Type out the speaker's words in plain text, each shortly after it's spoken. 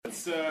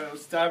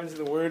Let's dive into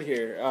the Word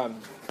here.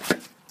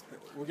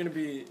 We're going to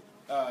be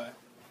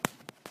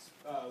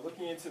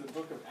looking into the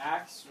book of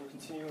Acts. We're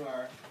continuing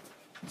our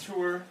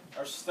tour,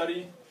 our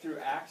study through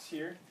Acts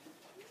here.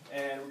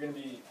 And we're going to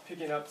be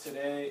picking up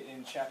today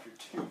in chapter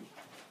 2,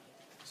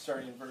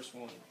 starting in verse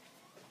 1.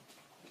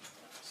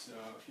 So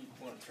if you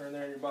want to turn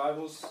there in your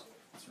Bibles,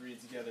 let's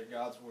read together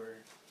God's Word.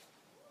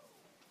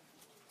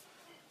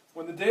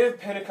 When the day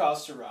of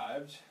Pentecost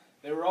arrived,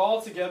 they were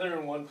all together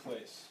in one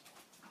place.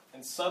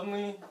 And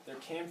suddenly there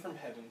came from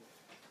heaven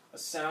a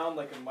sound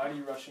like a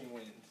mighty rushing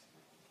wind.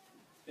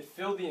 It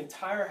filled the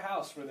entire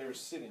house where they were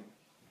sitting,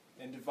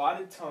 and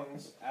divided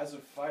tongues as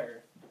of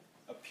fire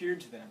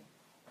appeared to them,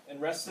 and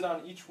rested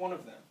on each one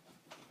of them.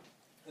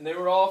 And they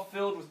were all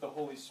filled with the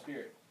Holy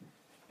Spirit,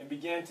 and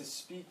began to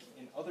speak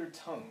in other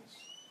tongues,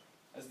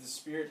 as the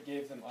Spirit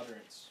gave them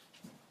utterance.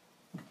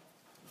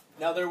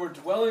 Now there were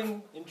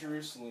dwelling in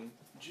Jerusalem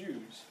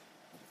Jews,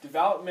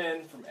 devout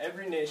men from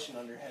every nation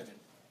under heaven.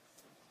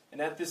 And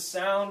at this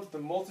sound the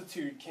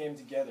multitude came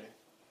together,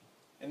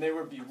 and they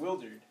were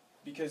bewildered,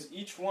 because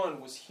each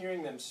one was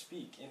hearing them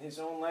speak in his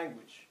own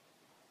language.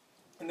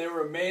 And they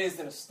were amazed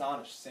and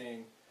astonished,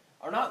 saying,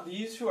 "Are not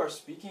these who are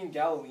speaking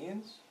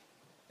Galileans?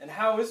 And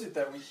how is it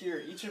that we hear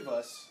each of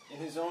us in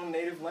his own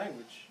native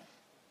language?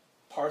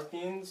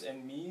 Parthians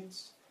and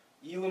Medes,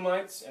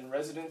 Elamites and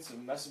residents of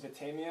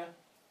Mesopotamia,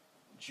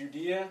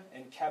 Judea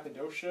and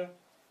Cappadocia,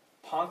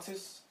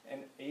 Pontus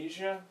and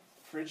Asia,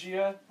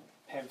 Phrygia,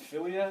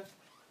 Pamphylia,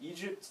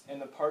 Egypt,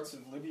 and the parts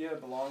of Libya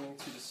belonging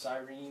to the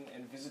Cyrene,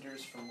 and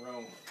visitors from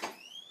Rome,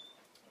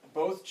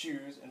 both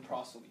Jews and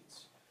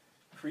proselytes,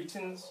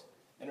 Cretans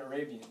and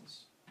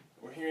Arabians,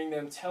 were hearing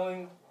them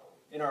telling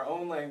in our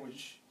own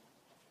language,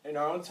 in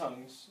our own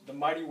tongues, the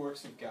mighty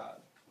works of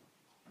God.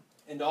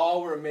 And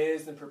all were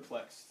amazed and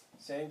perplexed,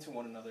 saying to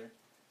one another,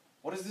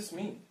 'What does this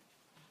mean?'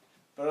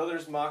 But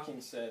others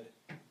mocking said,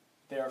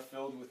 'They are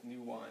filled with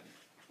new wine.'"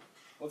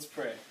 Let's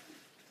pray.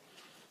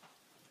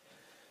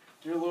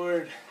 Dear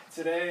Lord,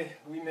 today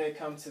we may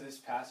come to this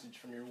passage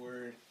from your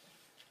word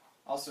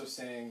also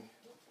saying,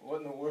 what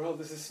in the world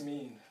does this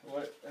mean?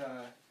 What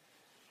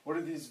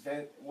is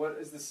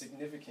the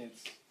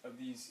significance of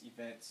these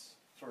events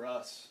for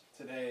us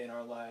today in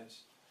our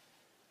lives?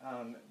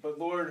 But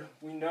Lord,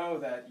 we know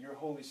that your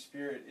Holy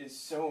Spirit is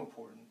so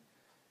important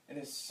and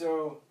is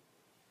so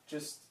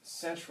just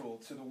central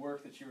to the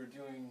work that you are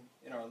doing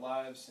in our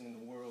lives and in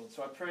the world.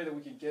 So I pray that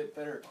we could get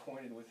better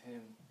acquainted with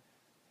him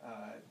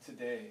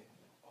today.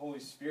 Holy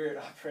Spirit,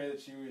 I pray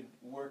that you would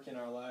work in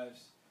our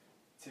lives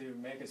to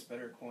make us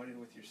better acquainted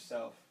with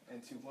yourself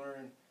and to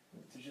learn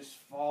to just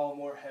fall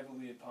more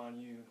heavily upon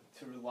you,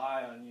 to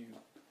rely on you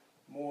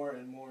more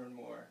and more and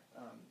more.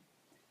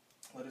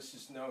 Let us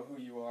just know who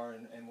you are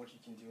and what you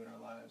can do in our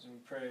lives. And we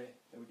pray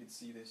that we could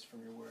see this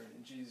from your word.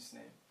 In Jesus'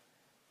 name,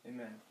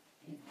 amen.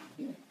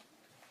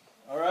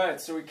 All right,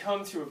 so we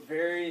come to a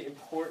very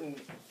important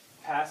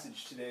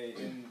passage today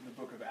in the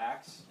book of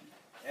Acts.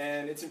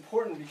 And it's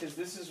important because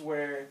this is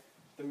where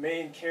the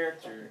main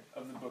character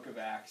of the book of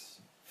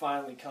Acts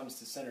finally comes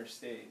to center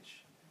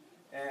stage.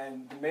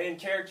 And the main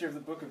character of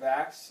the book of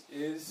Acts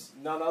is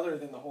none other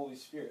than the Holy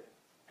Spirit.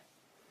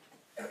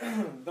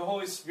 The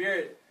Holy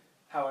Spirit,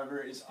 however,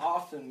 is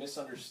often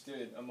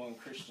misunderstood among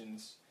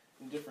Christians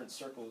in different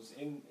circles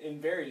in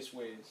various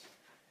ways.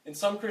 In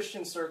some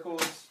Christian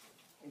circles,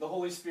 the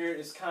Holy Spirit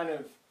is kind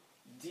of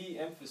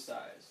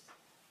de-emphasized.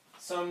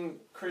 Some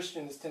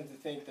Christians tend to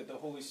think that the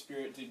Holy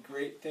Spirit did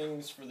great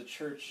things for the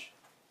church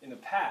in the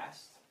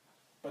past,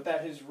 but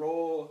that his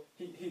role,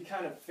 he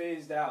kind of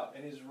phased out,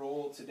 and his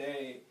role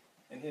today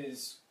and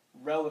his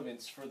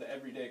relevance for the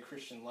everyday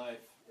Christian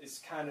life is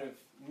kind of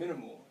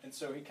minimal, and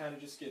so he kind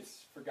of just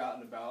gets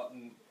forgotten about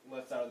and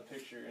left out of the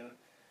picture. And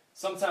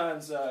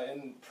sometimes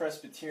in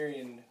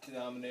Presbyterian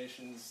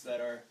denominations that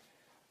are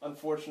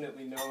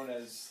unfortunately known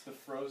as the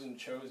frozen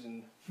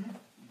chosen,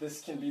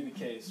 this can be the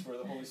case where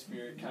the Holy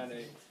Spirit kind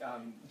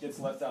of gets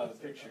left out of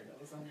the picture.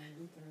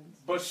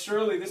 But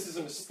surely this is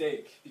a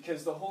mistake,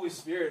 because the Holy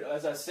Spirit,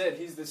 as I said,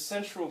 he's the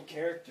central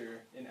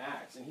character in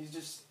Acts, and he's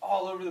just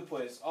all over the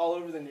place, all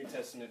over the New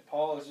Testament.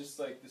 Paul is just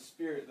like the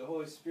Spirit, the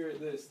Holy Spirit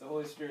this, the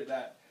Holy Spirit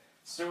that.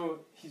 So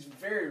he's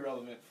very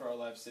relevant for our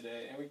lives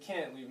today, and we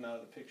can't leave him out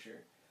of the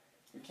picture.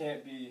 We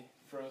can't be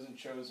frozen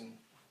chosen.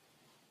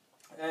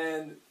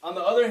 And on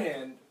the other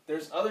hand,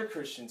 there's other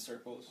Christian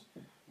circles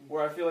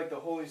where I feel like the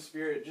Holy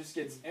Spirit just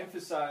gets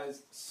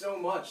emphasized so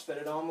much that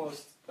it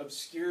almost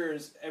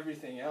obscures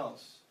everything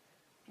else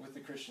with the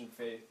Christian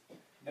faith.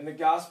 And the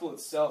gospel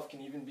itself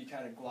can even be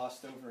kind of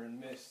glossed over and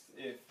missed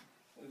if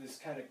this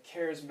kind of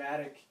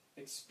charismatic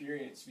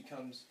experience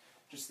becomes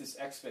just this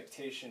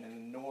expectation and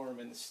the norm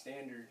and the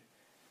standard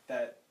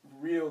that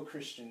real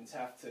Christians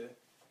have to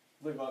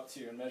live up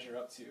to and measure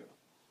up to.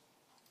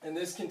 And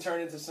this can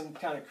turn into some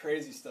kind of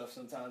crazy stuff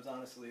sometimes,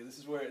 honestly.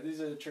 These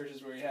are the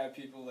churches where you have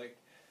people like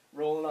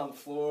rolling on the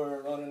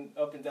floor, running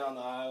up and down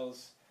the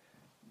aisles,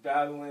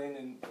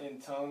 babbling in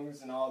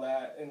tongues and all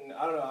that. And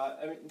I don't know,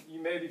 I mean,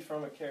 you may be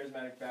from a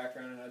charismatic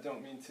background, and I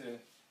don't mean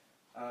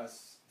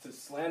to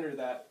slander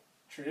that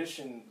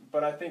tradition,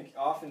 but I think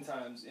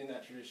oftentimes in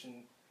that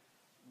tradition,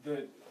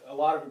 a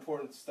lot of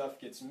important stuff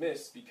gets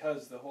missed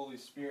because the Holy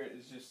Spirit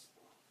is just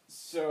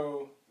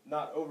so,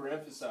 not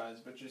overemphasized,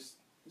 but just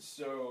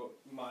so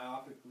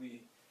myopically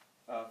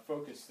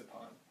focused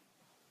upon.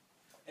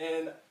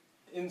 And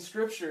in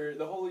Scripture,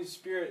 the Holy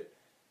Spirit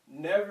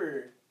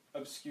never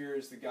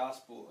obscures the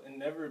gospel and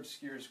never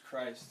obscures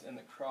Christ and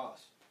the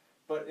cross.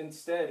 But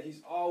instead,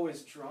 he's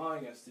always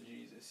drawing us to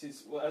Jesus.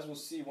 As we'll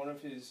see, one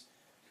of his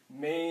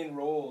main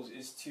roles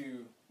is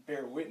to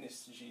bear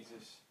witness to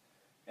Jesus.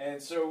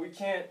 And so we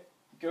can't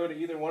go to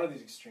either one of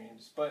these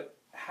extremes. But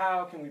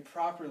how can we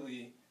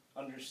properly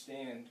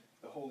understand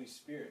the Holy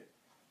Spirit?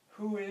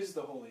 Who is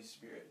the Holy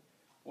Spirit?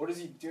 What is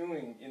he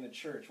doing in the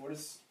church? What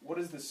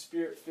does the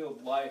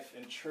Spirit-filled life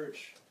in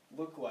church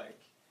look like?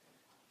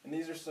 And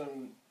these are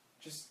some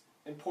just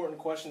important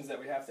questions that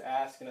we have to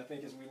ask. And I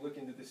think as we look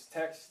into this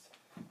text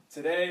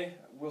today,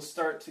 we'll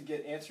start to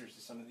get answers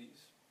to some of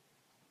these.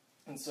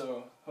 And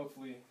so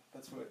hopefully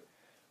that's what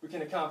we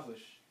can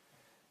accomplish.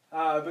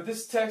 But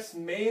this text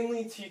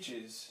mainly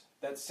teaches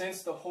that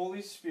since the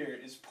Holy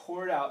Spirit is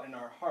poured out in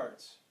our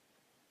hearts,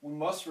 we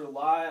must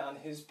rely on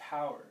his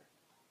power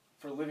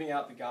for living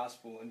out the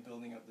gospel and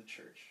building up the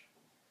church.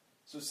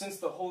 So since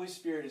the Holy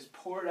Spirit is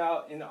poured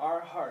out in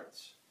our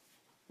hearts,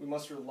 we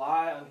must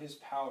rely on his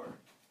power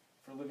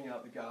for living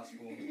out the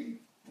gospel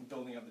and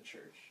building up the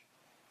church.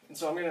 And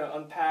so I'm going to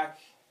unpack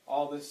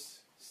all this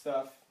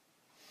stuff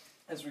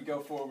as we go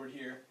forward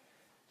here.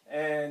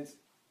 And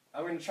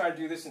I'm going to try to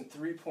do this in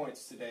 3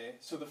 points today.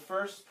 So the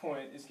first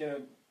point is going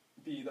to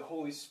be the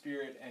Holy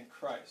Spirit and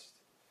Christ.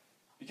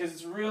 Because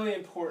it's really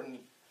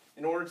important,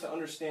 in order to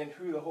understand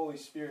who the Holy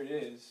Spirit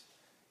is,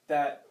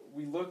 that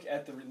we look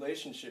at the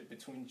relationship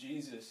between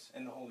Jesus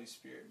and the Holy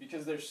Spirit.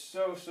 Because they're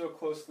so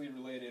closely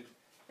related,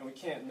 and we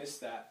can't miss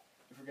that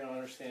if we're going to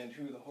understand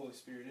who the Holy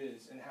Spirit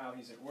is and how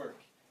he's at work.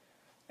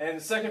 And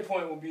the second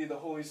point will be the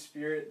Holy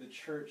Spirit, the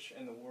church,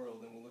 and the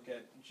world. And we'll look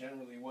at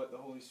generally what the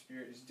Holy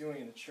Spirit is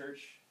doing in the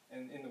church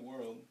and in the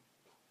world.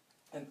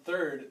 And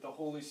third, the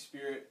Holy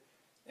Spirit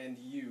and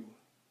you.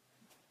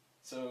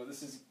 So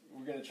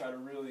we're going to try to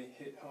really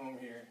hit home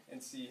here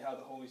and see how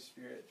the Holy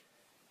Spirit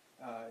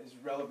is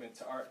relevant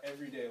to our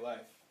everyday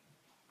life.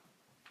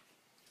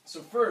 So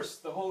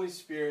first, the Holy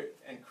Spirit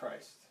and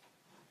Christ.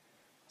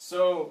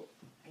 So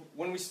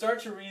when we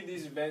start to read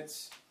these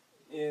events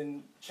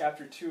in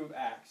chapter 2 of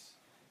Acts,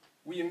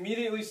 we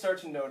immediately start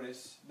to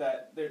notice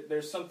that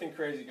there's something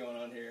crazy going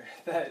on here,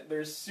 that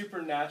there's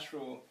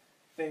supernatural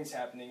things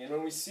happening. And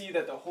when we see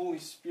that the Holy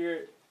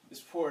Spirit is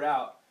poured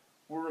out,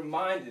 we're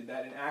reminded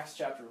that in Acts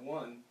chapter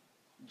 1,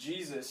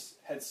 Jesus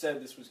had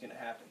said this was going to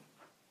happen.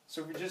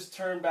 So if we just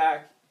turn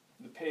back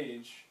the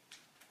page,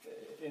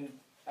 in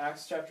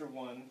Acts chapter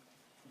 1,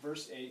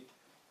 verse 8,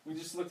 we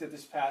just looked at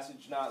this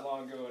passage not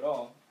long ago at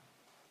all,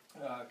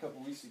 a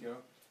couple weeks ago.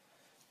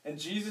 And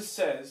Jesus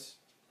says,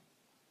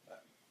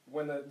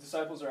 when the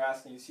disciples are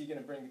asking, is he going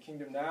to bring the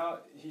kingdom now?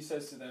 He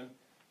says to them,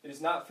 it is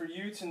not for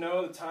you to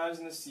know the times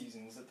and the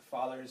seasons that the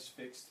Father has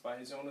fixed by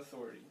his own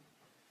authority,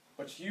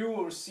 but you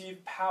will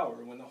receive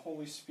power when the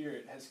Holy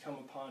Spirit has come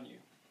upon you.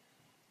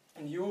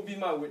 And you will be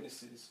my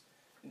witnesses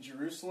in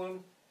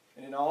Jerusalem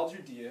and in all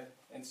Judea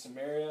and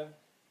Samaria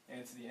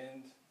and to the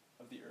end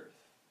of the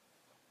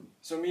earth.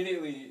 So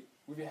immediately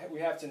we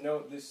have to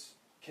note this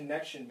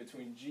connection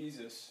between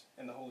Jesus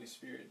and the Holy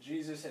Spirit.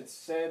 Jesus had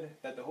said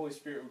that the Holy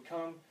Spirit would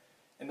come,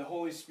 and the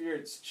Holy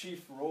Spirit's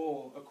chief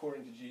role,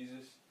 according to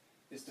Jesus,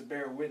 is to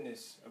bear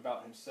witness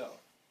about himself.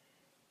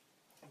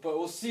 But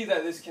we'll see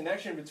that this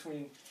connection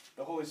between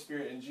the Holy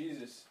Spirit and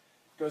Jesus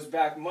goes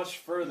back much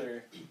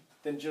further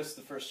than just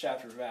the first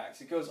chapter of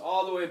Acts. It goes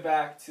all the way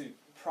back to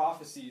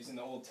prophecies in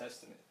the Old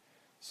Testament.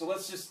 So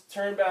let's just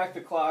turn back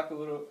the clock a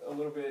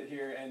little bit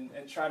here and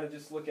try to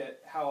just look at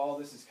how all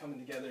this is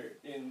coming together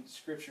in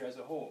Scripture as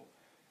a whole.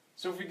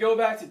 So if we go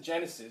back to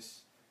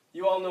Genesis,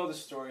 you all know the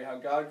story, how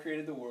God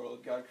created the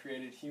world, God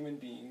created human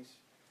beings,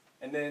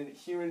 and then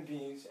human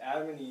beings,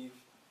 Adam and Eve,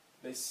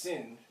 they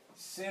sinned.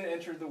 Sin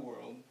entered the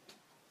world.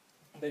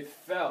 They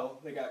fell,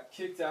 they got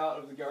kicked out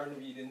of the Garden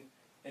of Eden,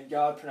 and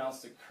God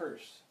pronounced a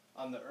curse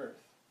on the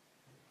earth.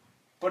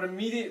 But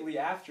immediately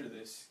after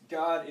this,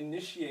 God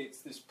initiates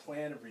this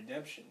plan of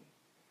redemption,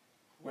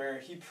 where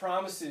he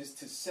promises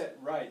to set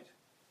right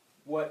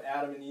what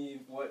Adam and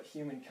Eve, what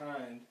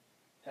humankind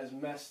has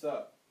messed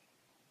up.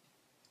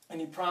 And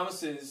he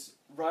promises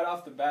right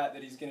off the bat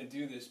that he's going to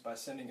do this by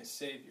sending a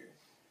Savior.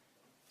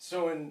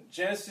 So in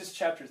Genesis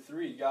chapter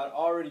 3, God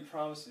already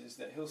promises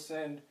that he'll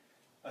send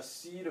a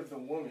seed of the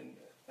woman,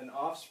 an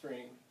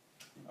offspring,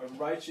 a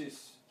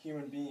righteous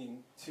human being,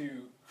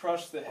 to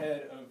crush the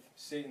head of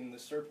Satan, the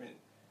serpent,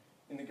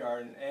 in the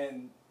garden,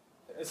 and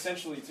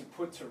essentially to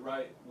put to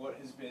right what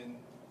has been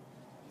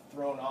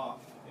thrown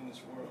off in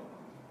this world.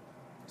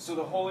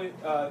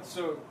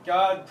 So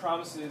God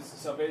promises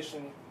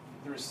salvation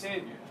through a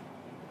Savior.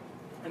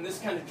 And this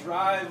kind of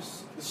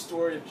drives the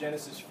story of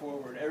Genesis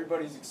forward.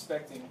 Everybody's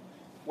expecting,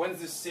 when's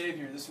this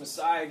Savior, this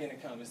Messiah going to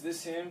come? Is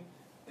this him?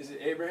 Is it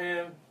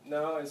Abraham?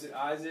 No. Is it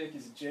Isaac?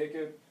 Is it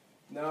Jacob?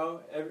 No,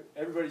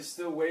 everybody's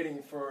still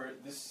waiting for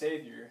this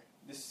Savior,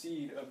 this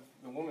seed of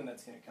the woman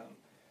that's going to come.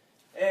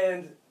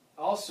 And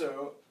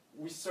also,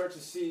 we start to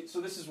see, so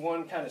this is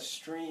one kind of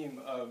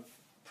stream of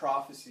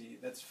prophecy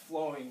that's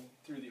flowing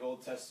through the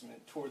Old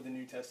Testament toward the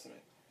New Testament.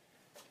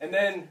 And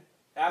then,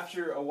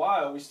 after a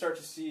while, we start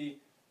to see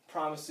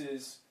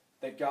promises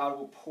that God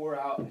will pour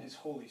out His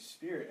Holy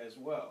Spirit as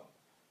well.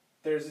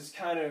 There's this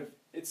kind of,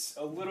 it's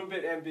a little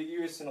bit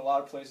ambiguous in a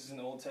lot of places in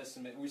the Old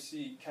Testament. We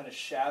see kind of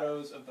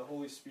shadows of the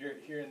Holy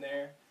Spirit here and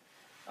there.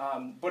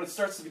 But it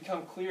starts to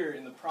become clear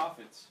in the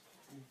prophets.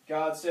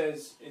 God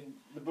says in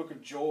the book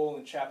of Joel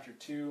in chapter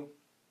 2,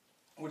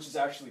 which is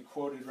actually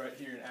quoted right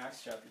here in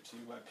Acts chapter 2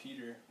 by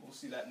Peter. We'll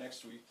see that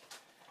next week.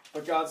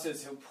 But God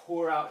says He'll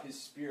pour out His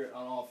Spirit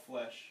on all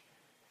flesh.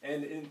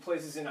 And in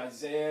places in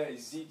Isaiah,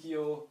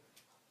 Ezekiel,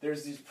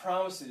 there's these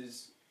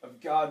promises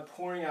of God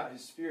pouring out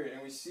His Spirit.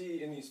 And we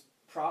see in these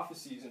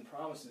prophecies and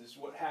promises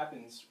what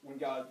happens when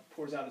God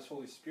pours out His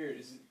Holy Spirit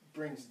is it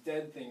brings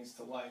dead things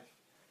to life.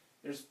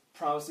 There's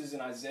promises in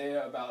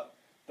Isaiah about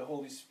the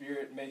Holy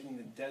Spirit making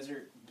the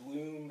desert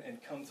bloom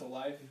and come to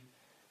life.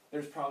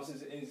 There's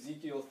promises in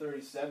Ezekiel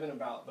 37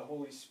 about the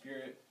Holy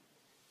Spirit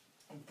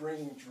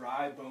bringing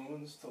dry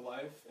bones to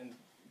life and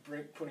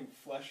putting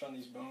flesh on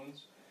these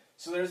bones.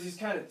 So there's these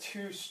kind of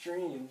two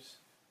streams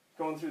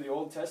going through the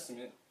Old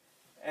Testament.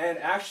 And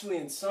actually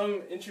in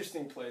some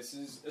interesting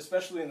places,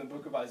 especially in the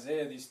book of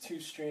Isaiah, these two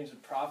streams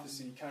of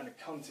prophecy kind of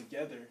come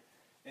together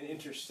and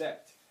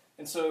intersect.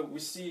 And so we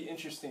see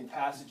interesting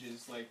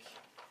passages like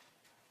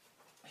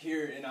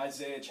here in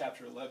Isaiah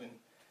chapter 11.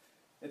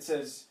 It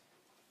says,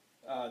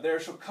 there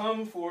shall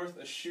come forth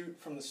a shoot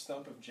from the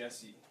stump of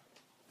Jesse,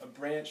 a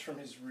branch from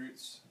his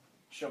roots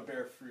shall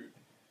bear fruit.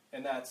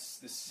 And that's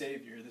the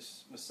Savior,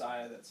 this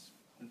Messiah that's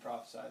been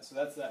prophesied. So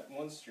that's that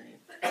one stream.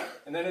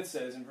 And then it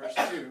says in verse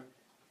 2,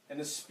 and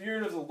the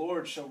Spirit of the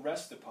Lord shall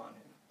rest upon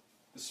him,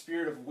 the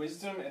Spirit of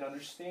wisdom and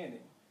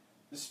understanding,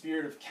 the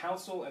Spirit of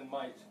counsel and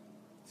might,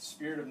 the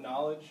Spirit of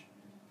knowledge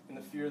and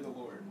the fear of the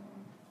Lord.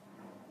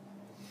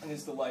 And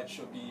his delight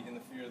shall be in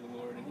the fear of the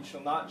Lord. And he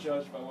shall not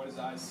judge by what his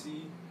eyes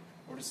see,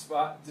 or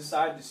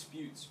decide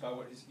disputes by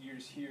what his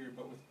ears hear,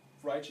 but with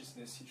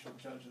righteousness he shall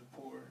judge the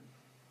poor.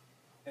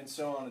 And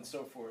so on and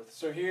so forth.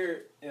 So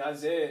here in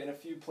Isaiah, in a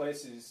few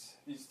places,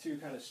 these two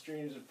kind of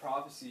streams of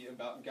prophecy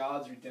about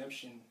God's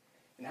redemption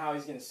and how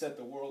He's going to set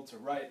the world to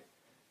right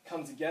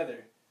come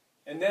together.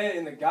 And then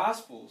in the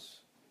Gospels,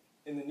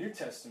 in the New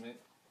Testament,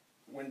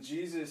 when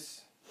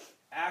Jesus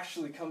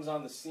actually comes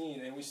on the scene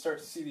and we start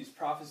to see these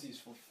prophecies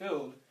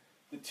fulfilled,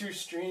 the two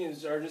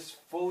streams are just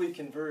fully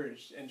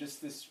converged and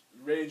just this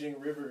raging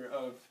river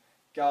of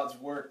God's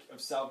work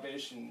of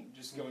salvation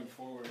just going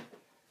forward.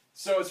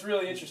 So it's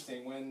really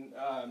interesting when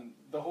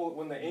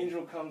when the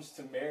angel comes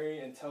to Mary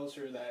and tells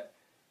her that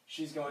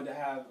she's going to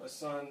have a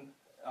son.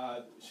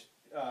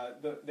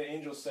 The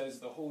angel says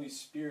the Holy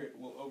Spirit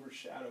will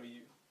overshadow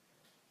you,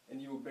 and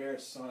you will bear a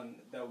son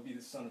that will be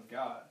the Son of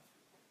God.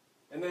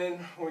 And then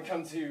when we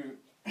come to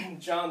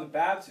John the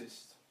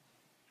Baptist,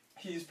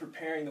 he's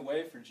preparing the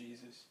way for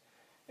Jesus,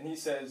 and he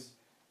says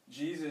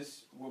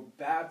Jesus will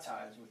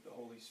baptize with the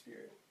Holy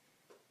Spirit.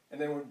 And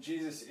then when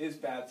Jesus is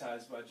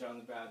baptized by John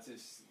the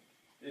Baptist,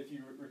 if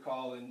you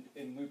recall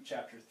in Luke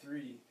chapter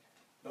 3,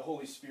 the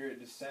Holy Spirit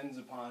descends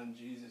upon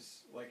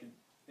Jesus like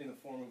in the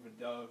form of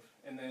a dove.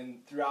 And then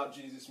throughout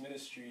Jesus'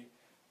 ministry,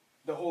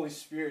 the Holy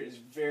Spirit is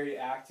very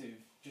active,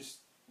 just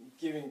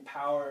giving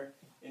power,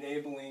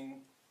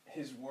 enabling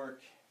His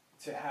work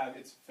to have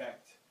its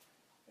effect,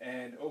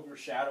 and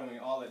overshadowing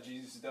all that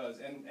Jesus does,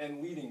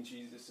 and leading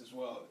Jesus as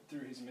well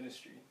through His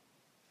ministry.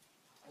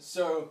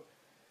 So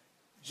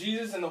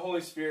Jesus and the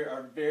Holy Spirit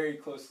are very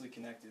closely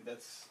connected.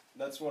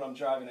 That's what I'm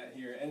driving at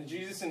here. And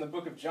Jesus in the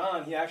book of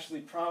John, He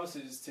actually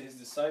promises to His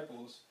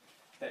disciples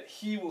that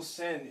He will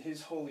send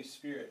His Holy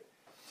Spirit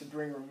to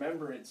bring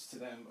remembrance to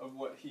them of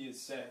what He has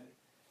said,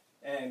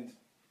 and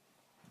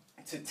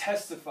to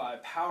testify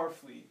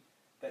powerfully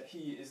that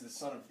He is the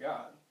Son of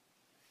God.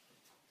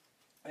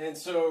 And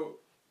so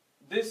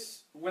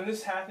when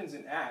this happens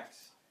in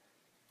Acts,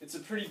 it's a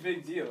pretty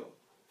big deal,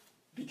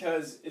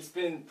 because it's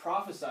been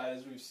prophesied,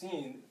 as we've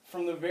seen,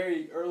 from the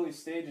very early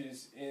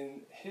stages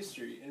in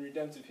history, in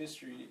redemptive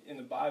history in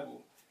the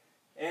Bible.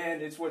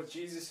 And it's what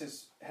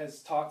Jesus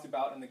has talked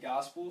about in the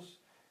Gospels.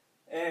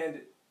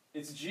 And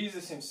it's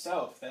Jesus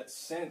Himself that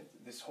sent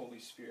this Holy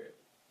Spirit.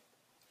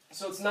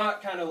 So it's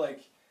not kind of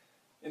like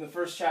in the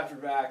first chapter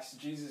of Acts,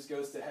 Jesus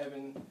goes to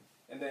heaven,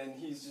 and then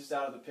He's just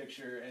out of the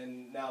picture,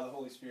 and now the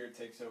Holy Spirit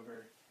takes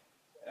over.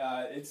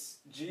 It's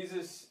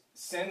Jesus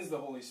sends the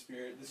Holy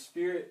Spirit. The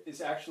Spirit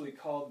is actually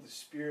called the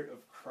Spirit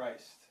of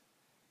Christ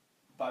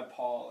by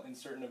Paul in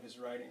certain of his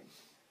writings.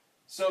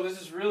 So this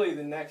is really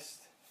the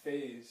next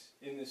phase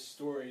in this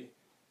story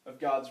of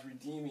God's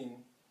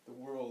redeeming the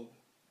world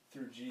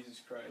through Jesus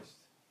Christ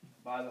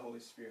by the Holy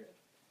Spirit.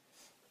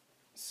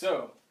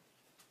 So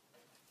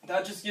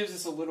that just gives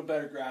us a little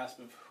better grasp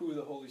of who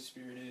the Holy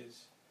Spirit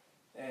is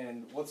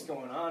and what's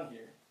going on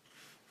here.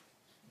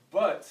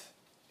 But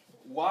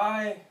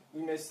why,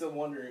 we may still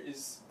wonder,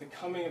 is the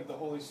coming of the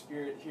Holy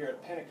Spirit here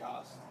at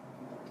Pentecost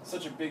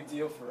such a big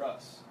deal for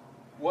us?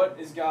 What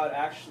is God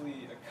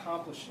actually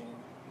accomplishing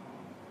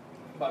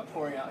by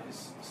pouring out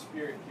his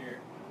Spirit here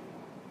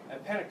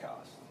at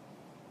Pentecost?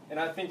 And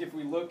I think if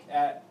we look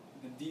at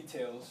the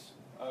details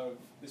of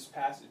this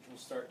passage, we'll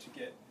start to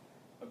get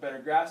a better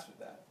grasp of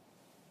that.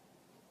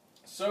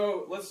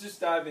 So let's just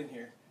dive in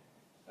here.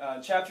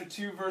 Chapter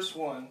 2, verse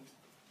 1,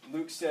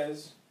 Luke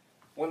says,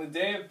 "When the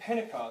day of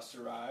Pentecost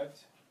arrived,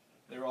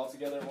 they were all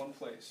together in one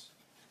place."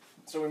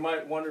 So we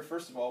might wonder,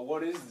 first of all,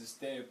 what is this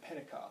day of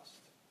Pentecost?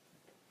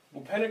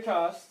 Well,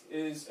 Pentecost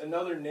is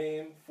another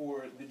name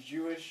for the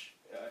Jewish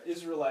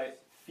Israelite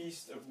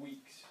Feast of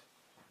Weeks,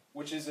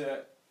 which is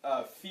a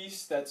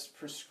feast that's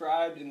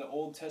prescribed in the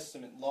Old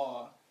Testament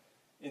law.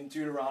 In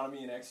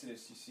Deuteronomy and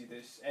Exodus, you see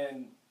this.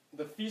 And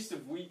the Feast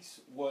of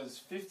Weeks was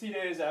 50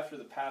 days after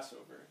the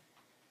Passover.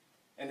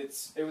 And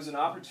it was an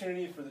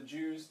opportunity for the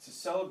Jews to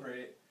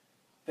celebrate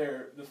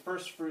the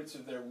first fruits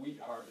of their wheat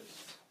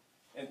harvest.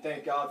 And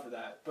thank God for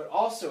that. But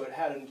also it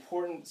had an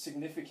important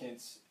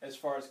significance as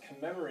far as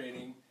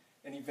commemorating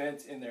an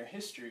event in their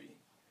history.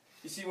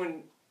 You see,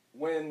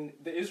 when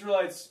the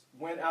Israelites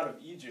went out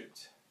of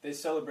Egypt, they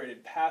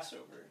celebrated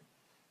Passover,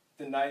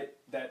 the night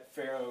that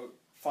Pharaoh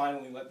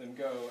finally let them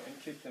go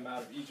and kicked them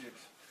out of Egypt.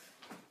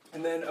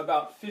 And then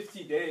about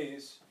 50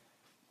 days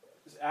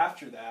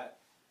after that,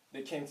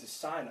 they came to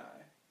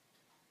Sinai.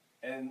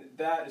 And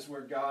that is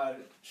where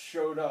God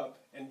showed up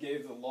and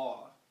gave the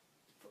law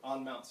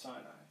on Mount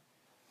Sinai.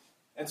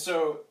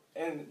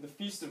 And the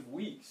Feast of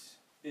Weeks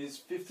is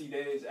 50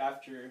 days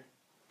after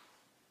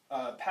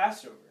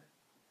Passover.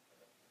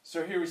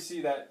 So here we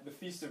see that the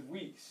Feast of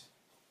Weeks,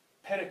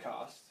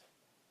 Pentecost,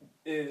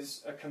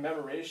 is a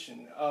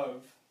commemoration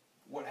of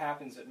what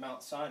happens at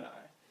Mount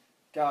Sinai,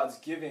 God's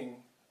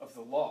giving of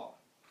the law.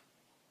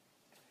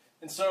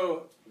 And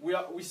so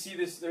we see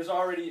this, there's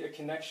already a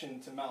connection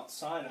to Mount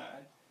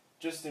Sinai,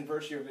 just in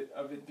virtue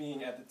of it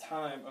being at the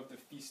time of the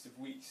Feast of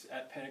Weeks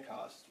at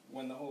Pentecost,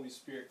 when the Holy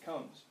Spirit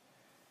comes.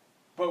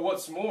 But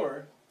what's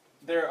more,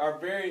 there are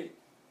very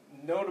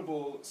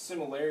notable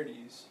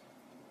similarities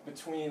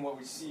between what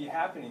we see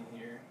happening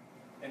here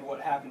and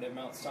what happened at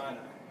Mount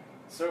Sinai.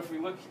 So if we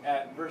look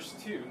at verse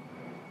 2,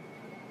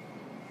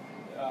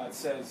 it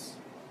says,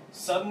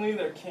 "Suddenly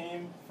there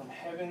came from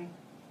heaven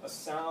a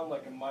sound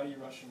like a mighty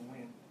rushing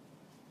wind,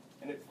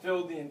 and it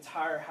filled the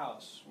entire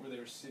house where they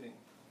were sitting.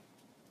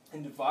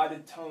 And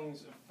divided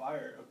tongues of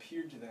fire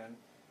appeared to them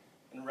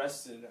and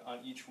rested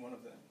on each one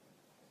of them."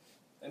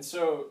 And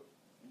so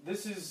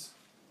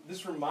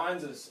this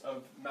reminds us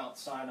of Mount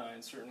Sinai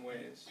in certain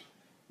ways.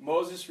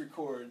 Moses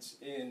records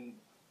in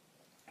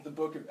the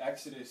book of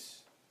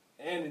Exodus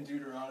and in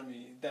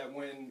Deuteronomy that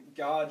when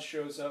God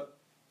shows up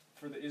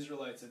for the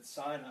Israelites at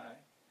Sinai,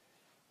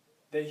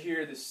 they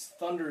hear this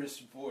thunderous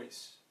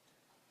voice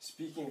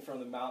speaking from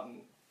the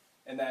mountain,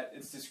 and that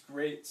it's this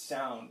great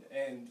sound.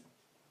 And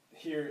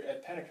here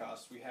at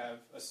Pentecost, we have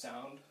a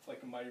sound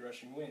like a mighty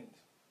rushing wind.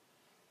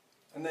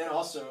 And then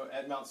also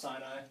at Mount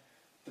Sinai,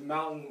 the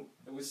mountain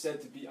was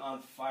said to be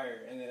on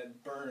fire, and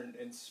it burned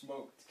and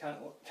smoked, kind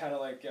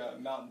of like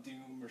Mount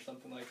Doom or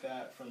something like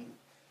that from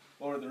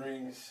Lord of the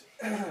Rings.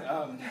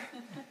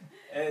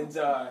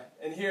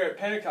 And here at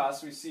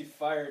Pentecost, we see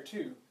fire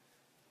too.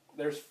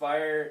 There's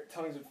fire,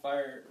 tongues of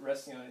fire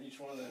resting on each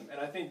one of them. And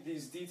I think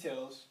these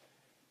details,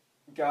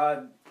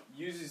 God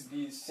uses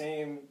these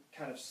same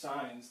kind of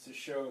signs to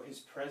show his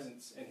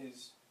presence and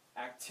his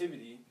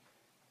activity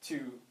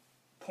to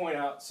point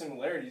out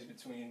similarities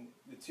between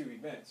the two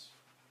events.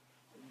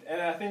 And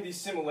I think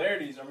these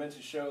similarities are meant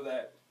to show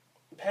that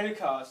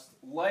Pentecost,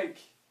 like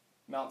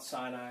Mount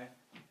Sinai,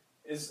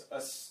 is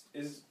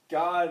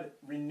God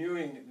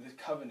renewing the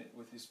covenant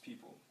with his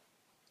people.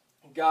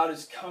 God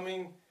is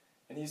coming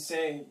and he's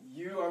saying,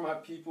 "You are my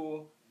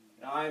people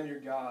and I am your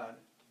God."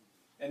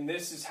 And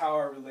this is how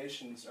our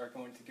relations are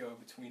going to go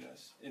between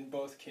us in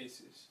both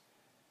cases.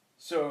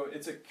 So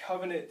it's a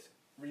covenant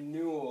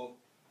renewal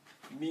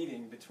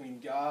meeting between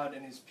God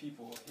and his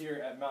people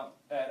here at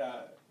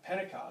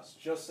Pentecost,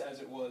 just as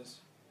it was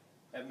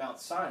at Mount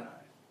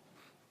Sinai.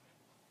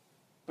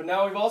 But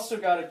now we've also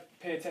got to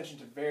pay attention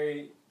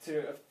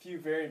to a few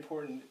very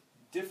important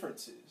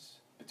differences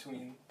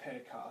between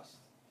Pentecost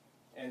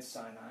and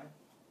Sinai.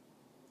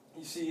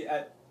 You see,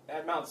 at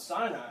Mount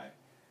Sinai,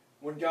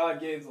 when God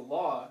gave the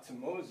law to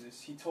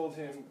Moses, he told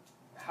him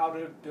how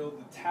to build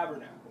the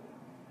tabernacle.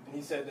 And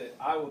he said that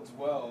I will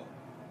dwell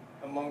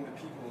among the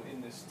people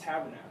in this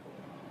tabernacle.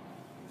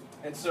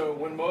 And so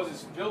when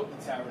Moses built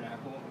the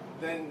tabernacle,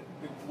 then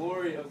the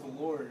glory of the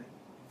Lord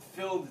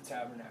filled the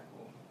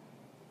tabernacle.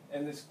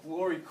 And this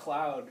glory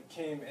cloud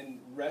came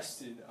and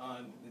rested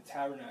on the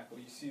tabernacle.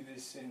 You see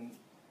this in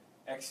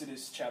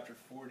Exodus chapter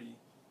 40.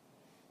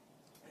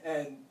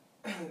 And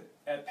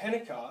at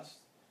Pentecost,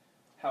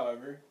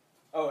 however,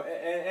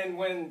 and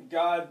when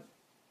God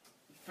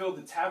filled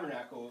the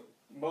tabernacle,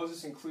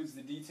 Moses includes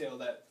the detail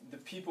that the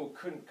people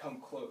couldn't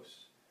come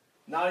close.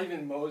 Not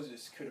even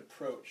Moses could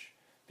approach,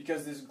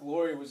 because this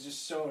glory was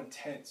just so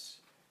intense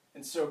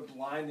and so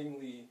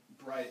blindingly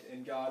bright,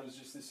 and God was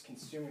just this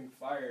consuming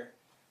fire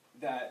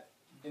that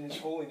in his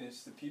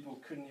holiness the people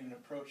couldn't even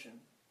approach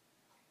him.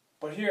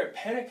 But here at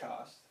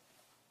Pentecost,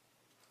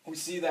 we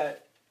see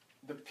that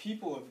the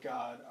people of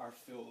God are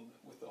filled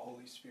with the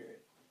Holy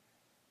Spirit.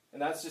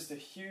 And that's just a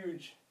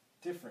huge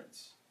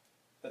difference,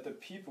 that the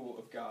people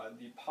of God,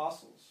 the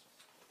apostles,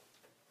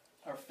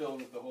 are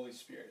filled with the Holy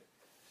Spirit.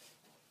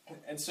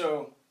 And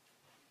so,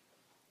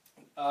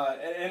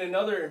 and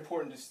another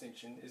important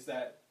distinction is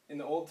that in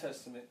the Old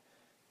Testament,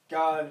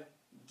 God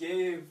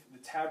gave the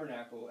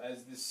tabernacle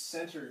as the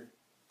center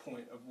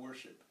point of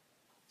worship.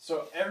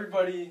 So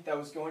everybody that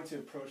was going to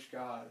approach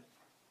God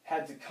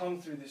had to come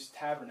through this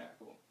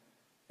tabernacle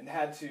and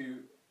had to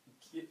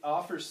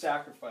offer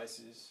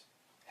sacrifices,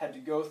 had to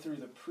go through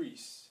the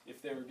priests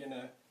if they were going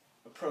to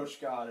approach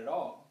God at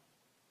all.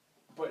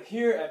 But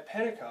here at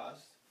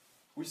Pentecost,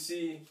 we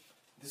see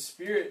the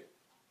Spirit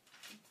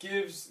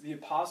gives the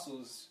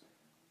apostles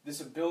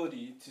this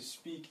ability to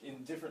speak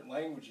in different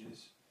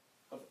languages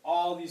of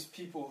all these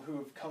people who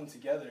have come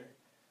together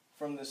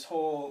from this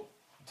whole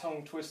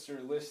tongue twister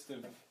list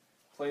of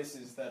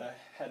places that I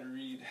had to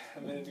read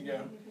a minute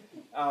ago.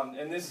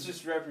 And this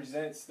just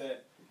represents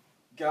that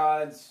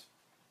God's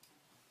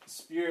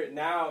Spirit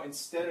now,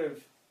 instead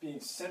of being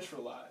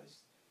centralized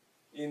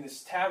in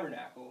this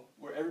tabernacle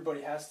where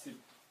everybody has to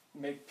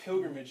make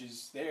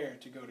pilgrimages there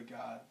to go to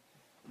God,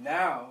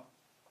 now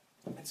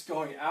it's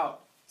going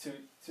out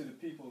to the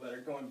people that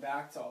are going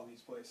back to all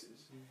these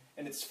places.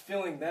 And it's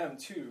filling them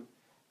too.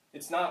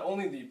 It's not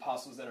only the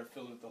apostles that are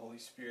filled with the Holy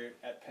Spirit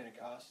at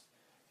Pentecost.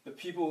 The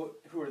people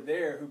who are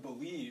there who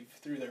believe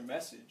through their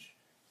message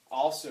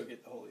also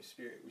get the Holy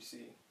Spirit, we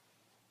see.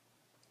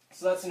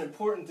 So that's an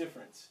important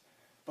difference.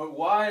 But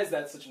why is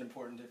that such an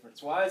important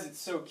difference? Why is it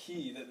so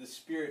key that the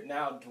Spirit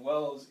now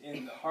dwells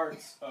in the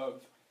hearts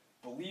of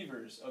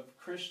believers, of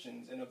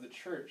Christians, and of the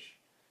church,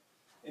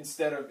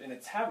 instead of in a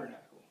tabernacle?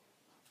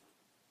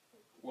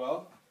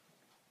 Well,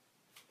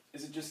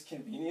 is it just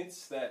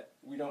convenience that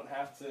we don't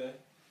have to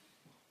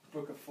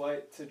book a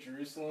flight to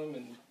Jerusalem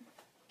and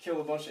kill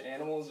a bunch of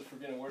animals if we're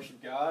going to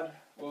worship God?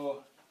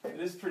 Well, it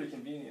is pretty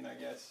convenient, I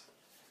guess.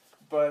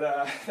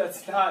 But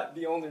that's not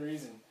the only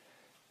reason.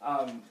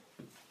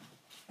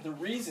 The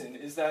reason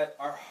is that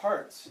our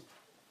hearts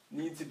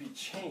need to be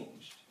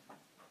changed.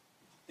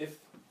 If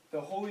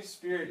the Holy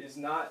Spirit is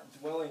not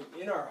dwelling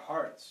in our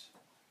hearts,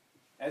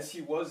 as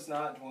he was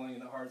not dwelling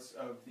in the hearts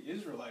of the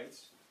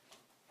Israelites,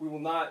 we will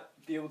not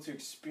be able to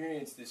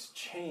experience this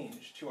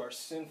change to our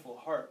sinful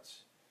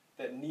hearts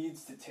that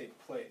needs to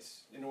take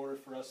place in order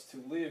for us to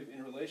live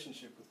in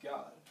relationship with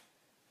God.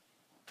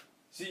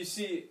 So you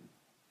see,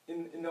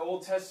 in the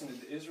Old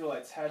Testament, the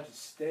Israelites had to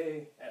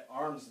stay at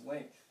arm's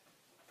length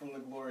from the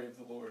glory of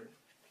the Lord.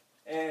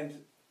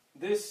 And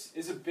this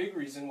is a big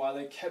reason why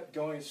they kept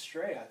going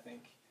astray, I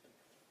think.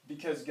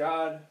 Because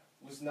God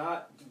was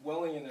not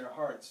dwelling in their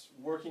hearts,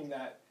 working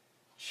that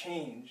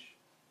change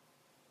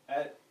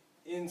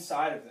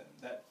inside of them,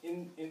 that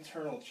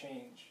internal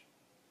change.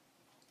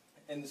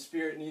 And the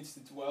Spirit needs to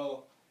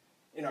dwell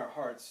in our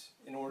hearts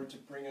in order to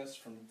bring us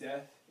from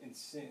death and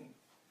sin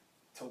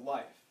to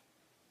life.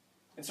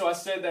 And so I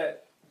said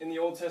that in the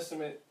Old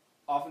Testament,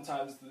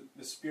 oftentimes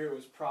the Spirit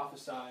was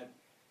prophesied,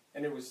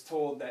 and it was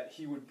told that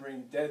he would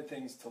bring dead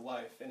things to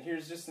life. And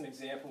here's just an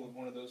example of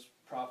one of those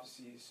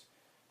prophecies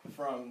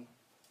from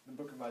the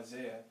book of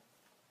Isaiah.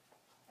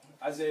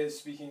 Isaiah is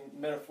speaking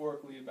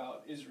metaphorically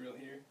about Israel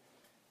here.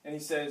 And he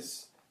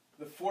says,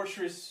 "The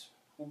fortress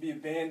will be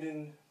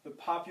abandoned, the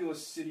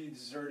populous city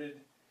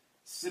deserted,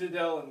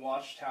 citadel and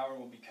watchtower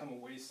will become a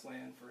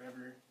wasteland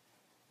forever,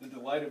 the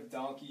delight of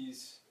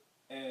donkeys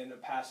and a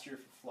pasture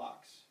for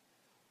flocks,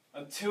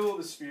 until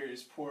the Spirit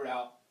is poured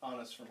out on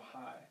us from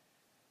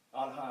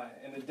on high,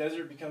 and the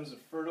desert becomes a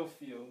fertile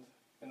field,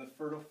 and the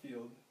fertile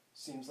field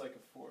seems like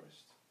a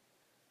forest.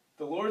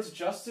 The Lord's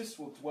justice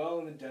will dwell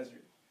in the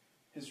desert,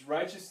 his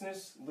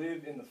righteousness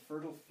live in the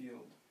fertile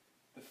field.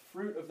 The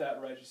fruit of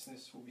that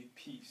righteousness will be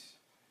peace.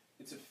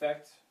 Its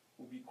effect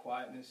will be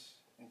quietness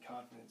and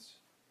confidence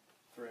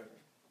forever."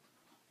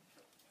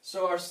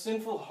 So our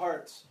sinful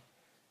hearts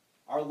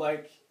are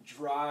like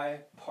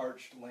dry,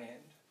 parched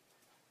land.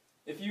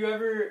 If you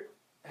ever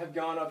have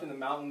gone up in the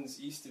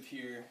mountains east of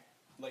here,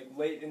 like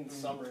late in the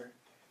summer,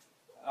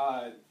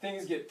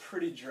 things get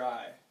pretty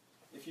dry.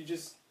 If you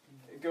just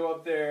go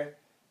up there,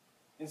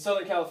 in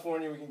Southern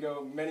California we can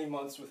go many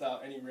months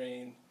without any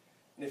rain.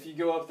 And if you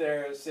go up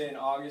there, say in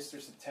August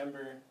or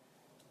September,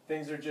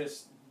 things are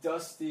just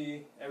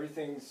dusty,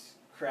 everything's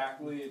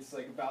crackly, it's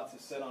like about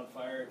to set on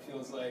fire, it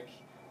feels like.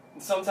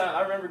 And sometimes,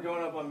 I remember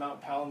going up on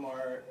Mount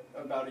Palomar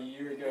about a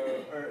year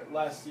ago, or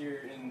last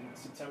year in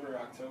September or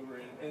October,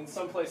 and in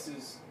some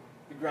places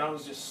the ground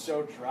was just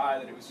so dry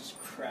that it was just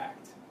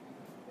cracked.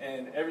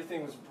 And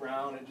everything was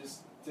brown, it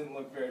just didn't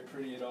look very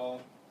pretty at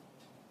all.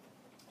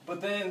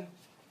 But then,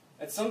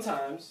 at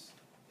sometimes,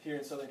 here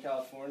in Southern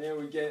California,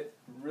 we get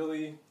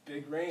really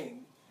big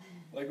rain,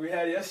 like we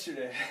had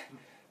yesterday.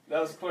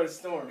 That was quite a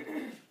storm.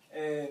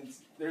 And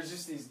there's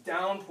just these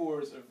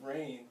downpours of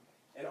rain,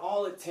 And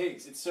all it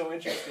takes, it's so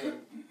interesting,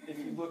 if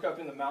you look up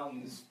in the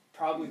mountains,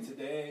 probably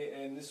today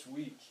and this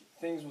week,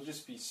 things will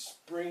just be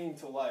springing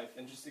to life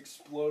and just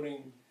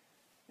exploding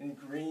in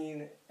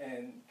green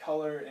and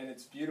color, and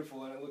it's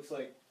beautiful, and it looks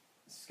like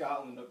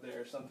Scotland up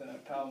there or something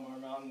at Palomar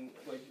Mountain,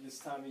 like this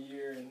time of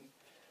year and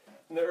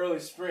in the early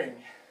spring.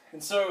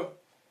 And so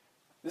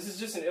this is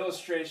just an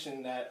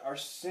illustration that our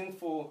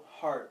sinful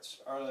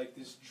hearts are like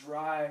this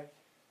dry,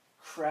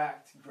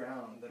 cracked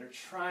ground that are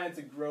trying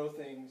to grow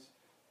things,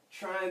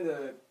 trying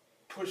to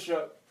push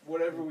up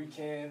whatever we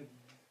can,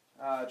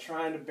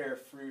 trying to bear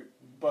fruit,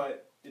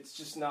 but it's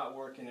just not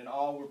working, and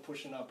all we're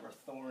pushing up are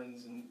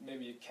thorns and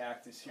maybe a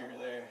cactus here or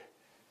there.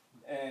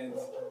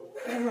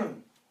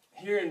 And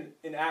here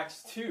in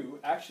Acts 2,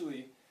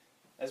 actually,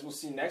 as we'll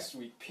see next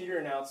week, Peter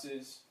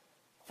announces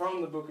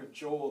from the book of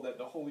Joel that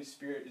the Holy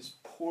Spirit is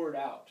poured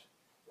out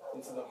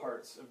into the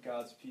hearts of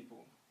God's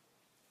people.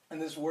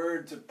 And this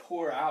word to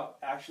pour out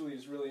actually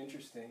is really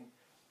interesting.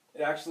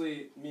 It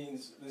actually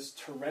means this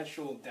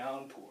torrential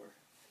downpour.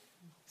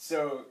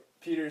 So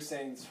Peter is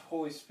saying this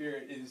Holy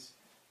Spirit is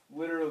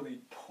literally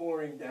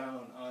pouring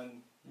down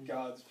on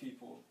God's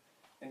people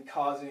and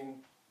causing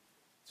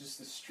just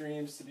the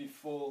streams to be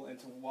full and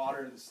to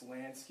water this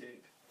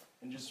landscape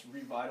and just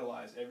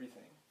revitalize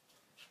everything.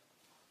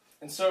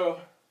 And so,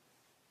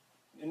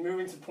 in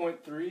moving to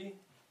point 3,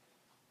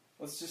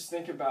 let's just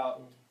think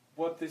about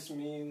what this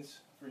means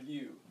for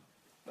you,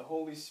 the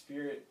Holy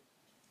Spirit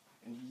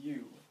and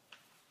you.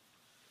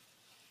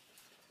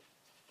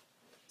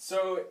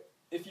 So,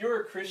 if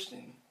you're a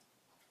Christian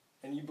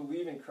and you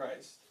believe in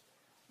Christ,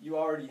 you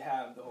already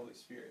have the Holy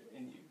Spirit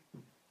in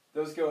you.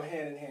 Those go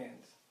hand in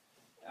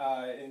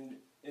hand.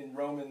 In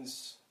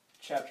Romans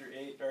chapter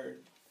 8,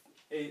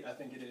 I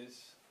think it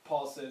is,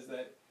 Paul says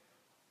that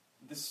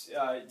this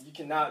you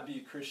cannot be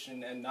a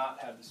Christian and not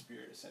have the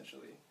Spirit,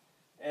 essentially.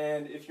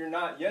 And if you're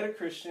not yet a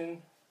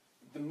Christian,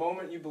 the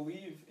moment you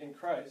believe in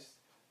Christ,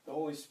 the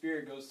Holy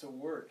Spirit goes to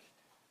work,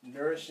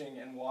 nourishing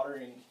and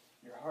watering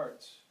your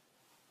hearts.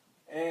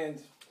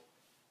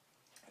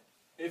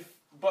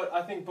 But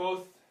I think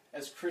both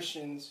as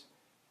Christians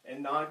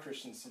and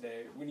non-Christians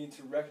today, we need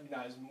to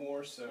recognize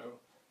more so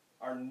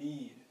our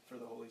need for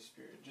the Holy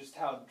Spirit, just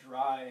how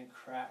dry and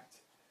cracked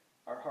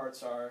our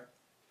hearts are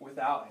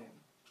without Him,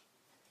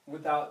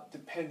 without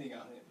depending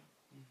on Him,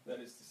 that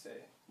is to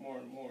say, more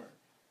and more.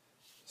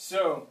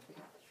 So,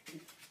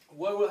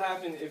 what will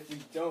happen if we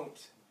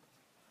don't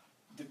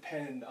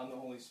depend on the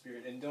Holy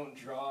Spirit and don't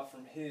draw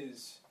from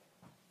His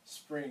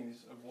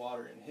springs of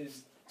water and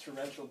His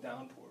torrential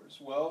downpours?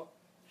 Well,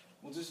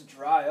 we'll just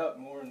dry up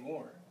more and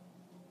more.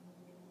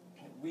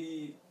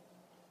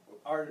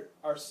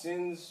 Our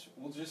sins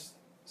will just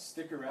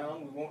stick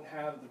around. We won't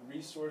have the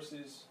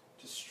resources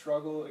to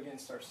struggle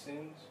against our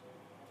sins.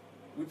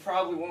 We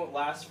probably won't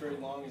last very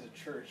long as a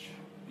church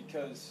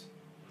because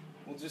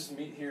we'll just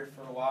meet here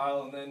for a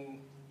while and then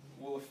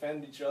we'll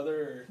offend each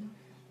other or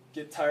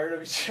get tired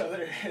of each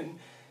other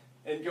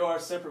and go our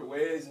separate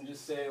ways and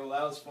just say, well,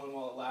 that was fun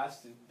while it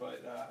lasted.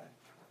 But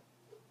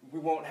we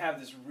won't have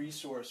this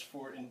resource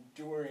for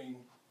enduring,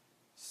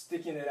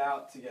 sticking it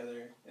out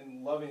together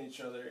and loving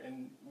each other,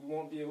 and we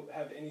won't be able to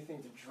have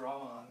anything to draw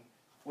on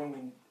when we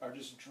are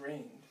just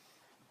drained.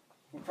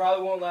 We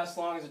probably won't last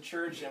long as a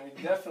church, and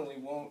we definitely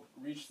won't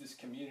reach this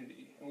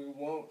community, and we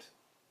won't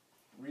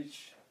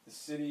reach the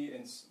city,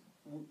 and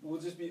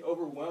we'll just be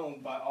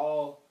overwhelmed by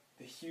all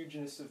the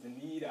hugeness of the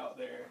need out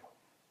there,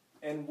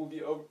 and we'll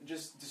be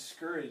just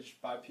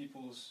discouraged by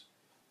people's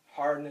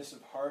hardness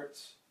of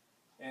hearts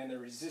and their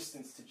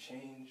resistance to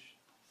change.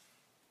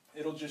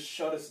 It'll just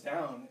shut us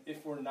down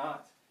if we're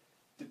not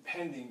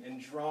depending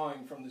and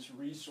drawing from this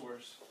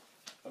resource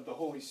of the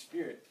Holy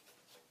Spirit.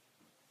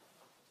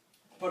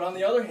 But on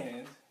the other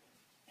hand,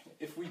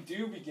 if we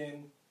do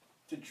begin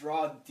to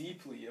draw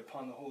deeply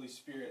upon the Holy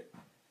Spirit,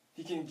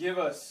 He can give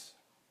us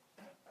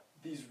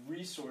these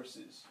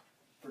resources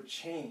for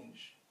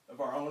change of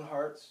our own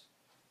hearts,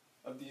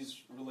 of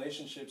these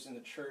relationships in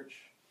the church,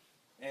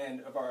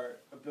 and of our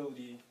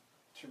ability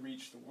to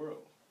reach the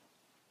world.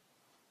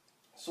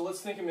 So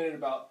let's think a minute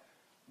about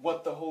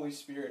what the Holy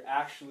Spirit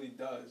actually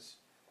does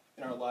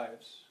in our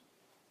lives.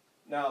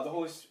 Now, the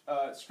Holy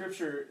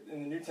Scripture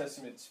in the New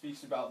Testament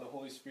speaks about the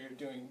Holy Spirit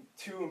doing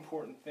two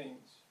important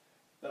things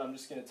that I'm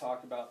just going to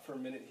talk about for a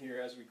minute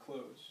here as we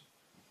close.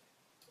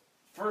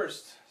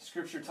 First,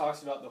 Scripture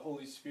talks about the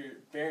Holy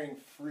Spirit bearing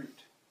fruit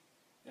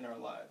in our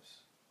lives.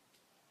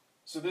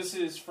 So this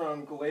is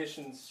from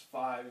Galatians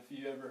 5, if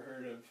you've ever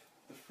heard of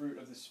the fruit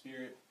of the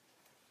Spirit.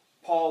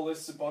 Paul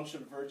lists a bunch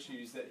of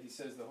virtues that he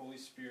says the Holy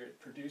Spirit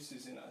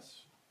produces in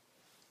us,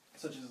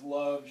 such as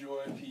love,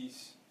 joy,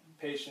 peace,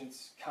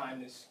 patience,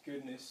 kindness,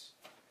 goodness,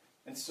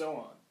 and so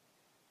on.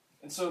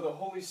 And so the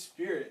Holy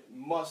Spirit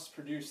must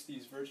produce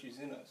these virtues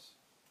in us.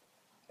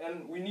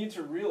 And we need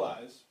to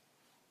realize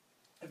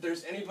if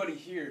there's anybody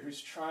here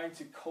who's trying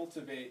to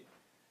cultivate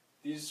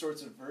these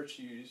sorts of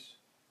virtues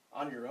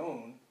on your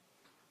own,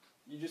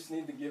 you just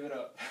need to give it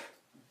up.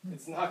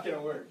 It's not going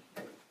to work.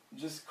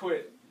 Just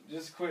quit.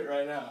 Just quit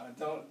right now.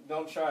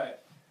 Don't try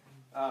it.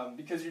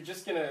 Because you're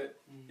just going to,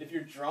 if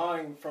you're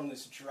drawing from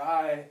this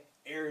dry,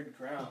 arid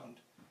ground,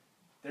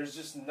 there's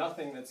just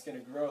nothing that's going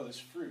to grow this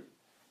fruit.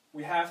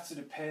 We have to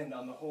depend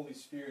on the Holy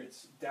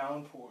Spirit's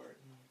downpour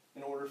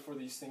in order for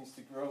these things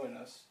to grow in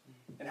us.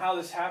 And how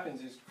this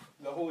happens is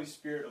the Holy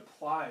Spirit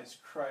applies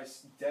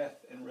Christ's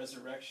death and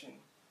resurrection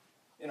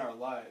in our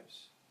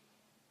lives.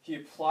 He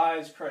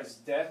applies Christ's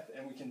death,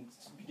 and we can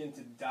begin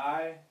to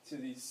die to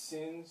these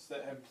sins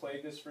that have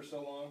plagued us for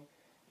so long,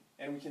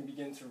 and we can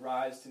begin to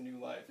rise to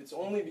new life. It's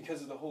only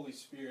because of the Holy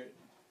Spirit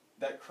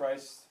that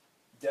Christ's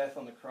death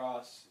on the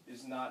cross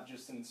is not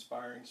just an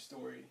inspiring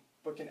story,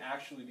 but can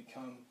actually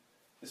become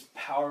this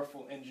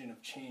powerful engine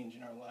of change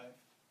in our life.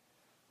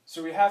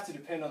 So we have to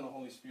depend on the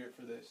Holy Spirit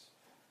for this.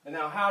 And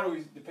now, how do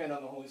we depend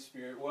on the Holy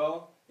Spirit?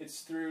 Well,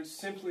 it's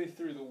simply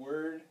through the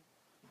Word,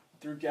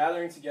 through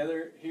gathering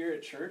together here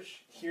at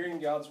church, hearing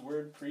God's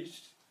Word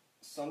preached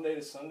Sunday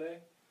to Sunday,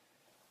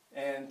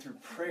 and through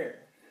prayer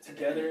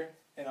together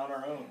and on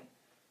our own.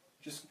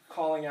 Just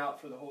calling out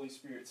for the Holy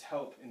Spirit's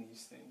help in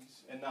these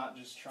things and not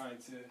just trying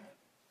to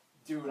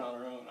do it on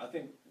our own. I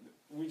think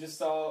we just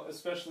saw,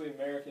 especially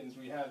Americans,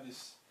 we have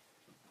this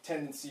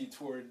tendency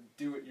toward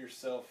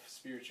do-it-yourself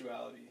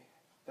spirituality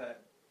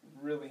that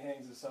really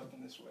hangs us up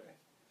in this way.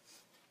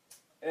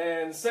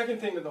 And the second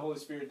thing that the Holy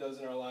Spirit does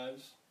in our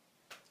lives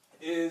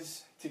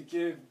is to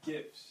give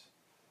gifts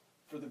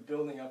for the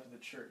building up of the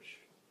church.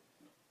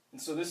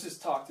 And so this is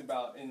talked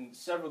about in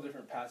several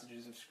different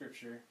passages of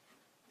Scripture,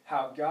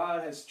 how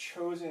God has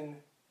chosen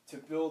to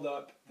build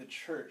up the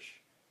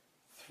church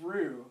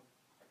through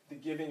the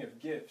giving of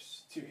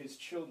gifts to His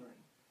children,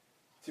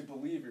 to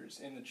believers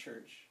in the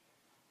church.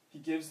 He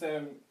gives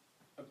them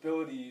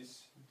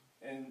abilities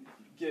and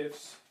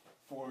gifts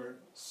for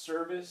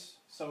service.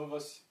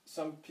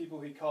 Some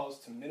people He calls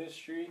to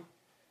ministry,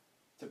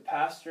 to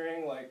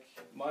pastoring like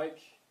Mike,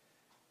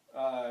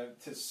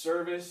 to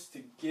service, to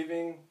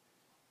giving,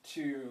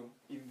 to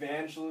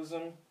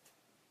evangelism.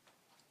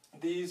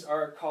 These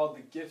are called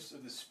the gifts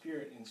of the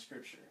Spirit in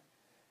Scripture.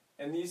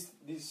 And these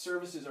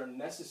services are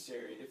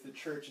necessary if the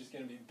church is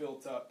going to be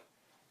built up,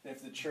 and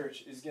if the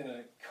church is going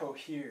to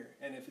cohere,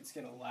 and if it's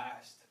going to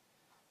last.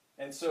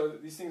 And so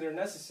these things are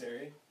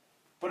necessary.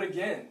 But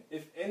again,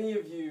 if any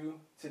of you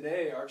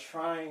today are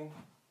trying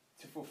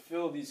to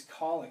fulfill these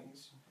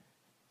callings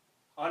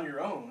on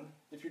your own,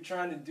 if you're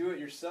trying to do it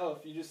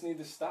yourself, you just need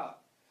to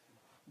stop.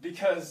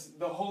 Because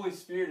the Holy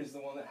Spirit is the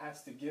one that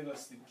has to give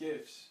us the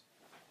gifts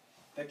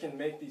that can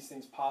make these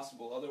things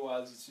possible.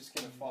 Otherwise, it's just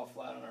going to fall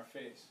flat on our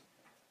face.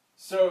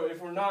 So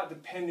if we're not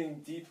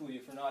depending deeply,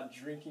 if we're not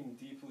drinking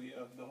deeply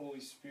of the Holy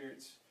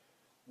Spirit's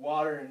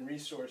water and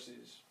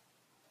resources,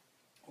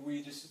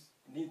 we just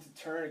need to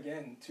turn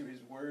again to His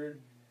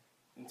Word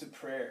and to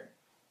prayer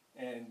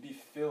and be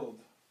filled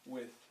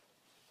with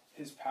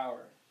His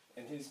power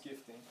and His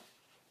gifting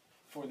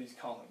for these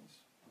callings.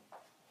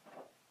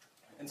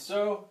 And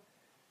so,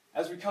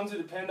 as we come to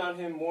depend on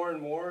Him more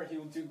and more, He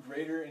will do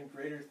greater and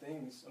greater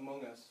things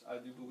among us, I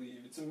do believe.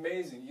 It's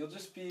amazing. You'll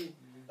just be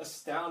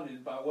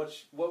astounded by what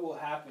will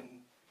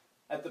happen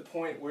at the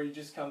point where you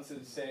just come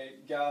to say,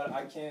 God,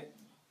 I can't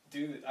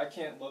do it. I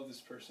can't love this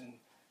person.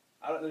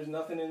 There's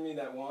nothing in me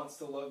that wants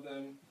to love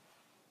them,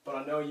 but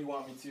I know You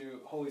want me to.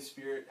 Holy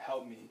Spirit,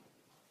 help me.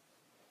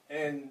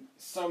 And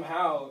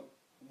somehow,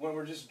 when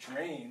we're just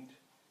drained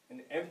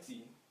and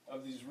empty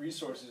of these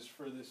resources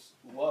for this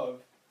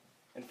love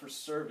and for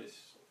service,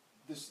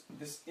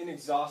 this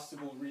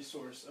inexhaustible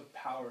resource of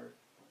power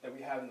that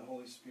we have in the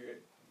Holy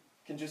Spirit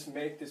can just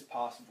make this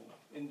possible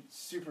in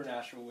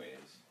supernatural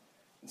ways.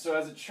 And so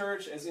as a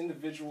church, as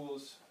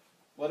individuals,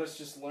 let us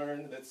just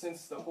learn that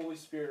since the Holy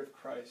Spirit of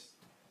Christ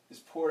is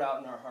poured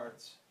out in our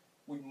hearts,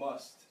 we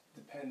must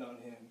depend on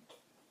Him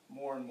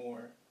more and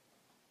more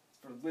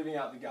for living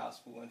out the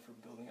gospel and for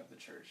building up the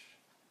church.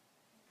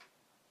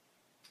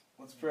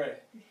 Let's pray.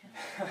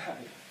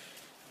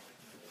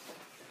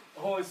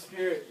 Holy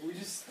Spirit, we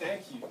just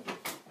thank You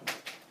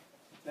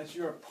that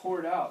You are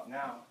poured out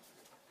now,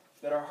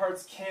 that our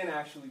hearts can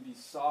actually be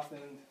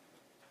softened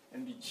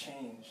and be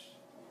changed,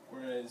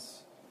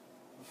 whereas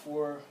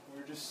before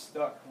we were just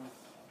stuck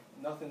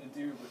with nothing to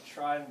do but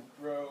try and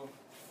grow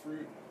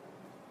fruit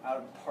out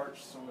of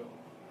parched soil.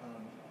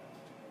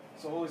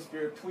 So Holy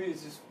Spirit,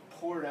 please just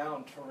pour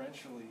down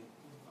torrentially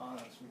on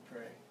us, we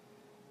pray,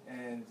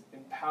 and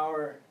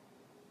empower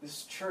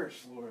this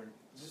church, Lord.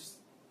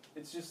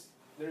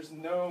 There's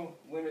no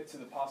limit to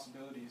the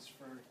possibilities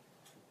for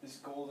this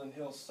Golden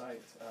Hill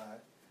site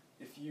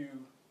if You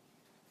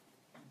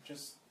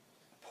just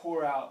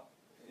pour out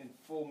in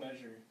full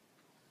measure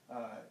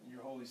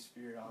Your Holy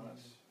Spirit on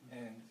us,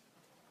 and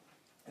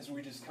as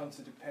we just come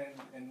to depend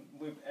and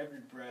live every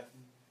breath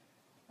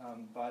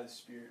by the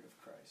Spirit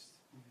of Christ.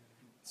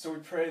 So we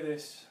pray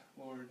this,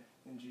 Lord,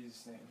 in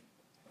Jesus' name.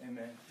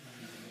 Amen.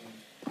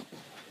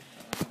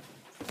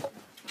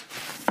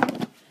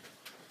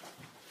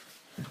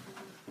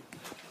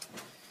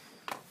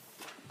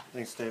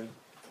 Thanks, David.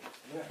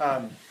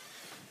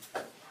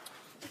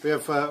 We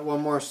have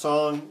one more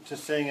song to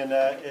sing, and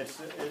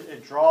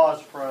it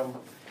draws from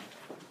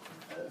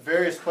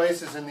various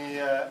places in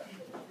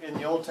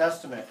the Old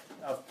Testament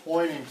of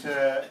pointing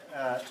to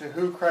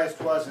who Christ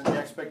was and the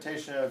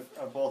expectation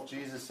of both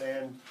Jesus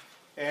and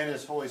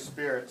His Holy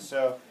Spirit.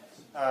 So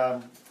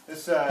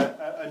this is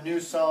a new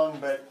song,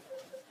 but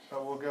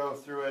we'll go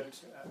through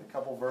it a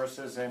couple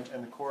verses and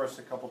the chorus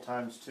a couple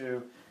times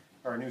too,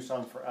 or a new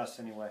song for us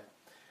anyway.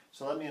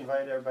 So let me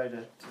invite everybody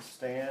to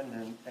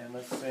stand and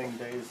let's sing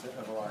Days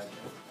of Elijah.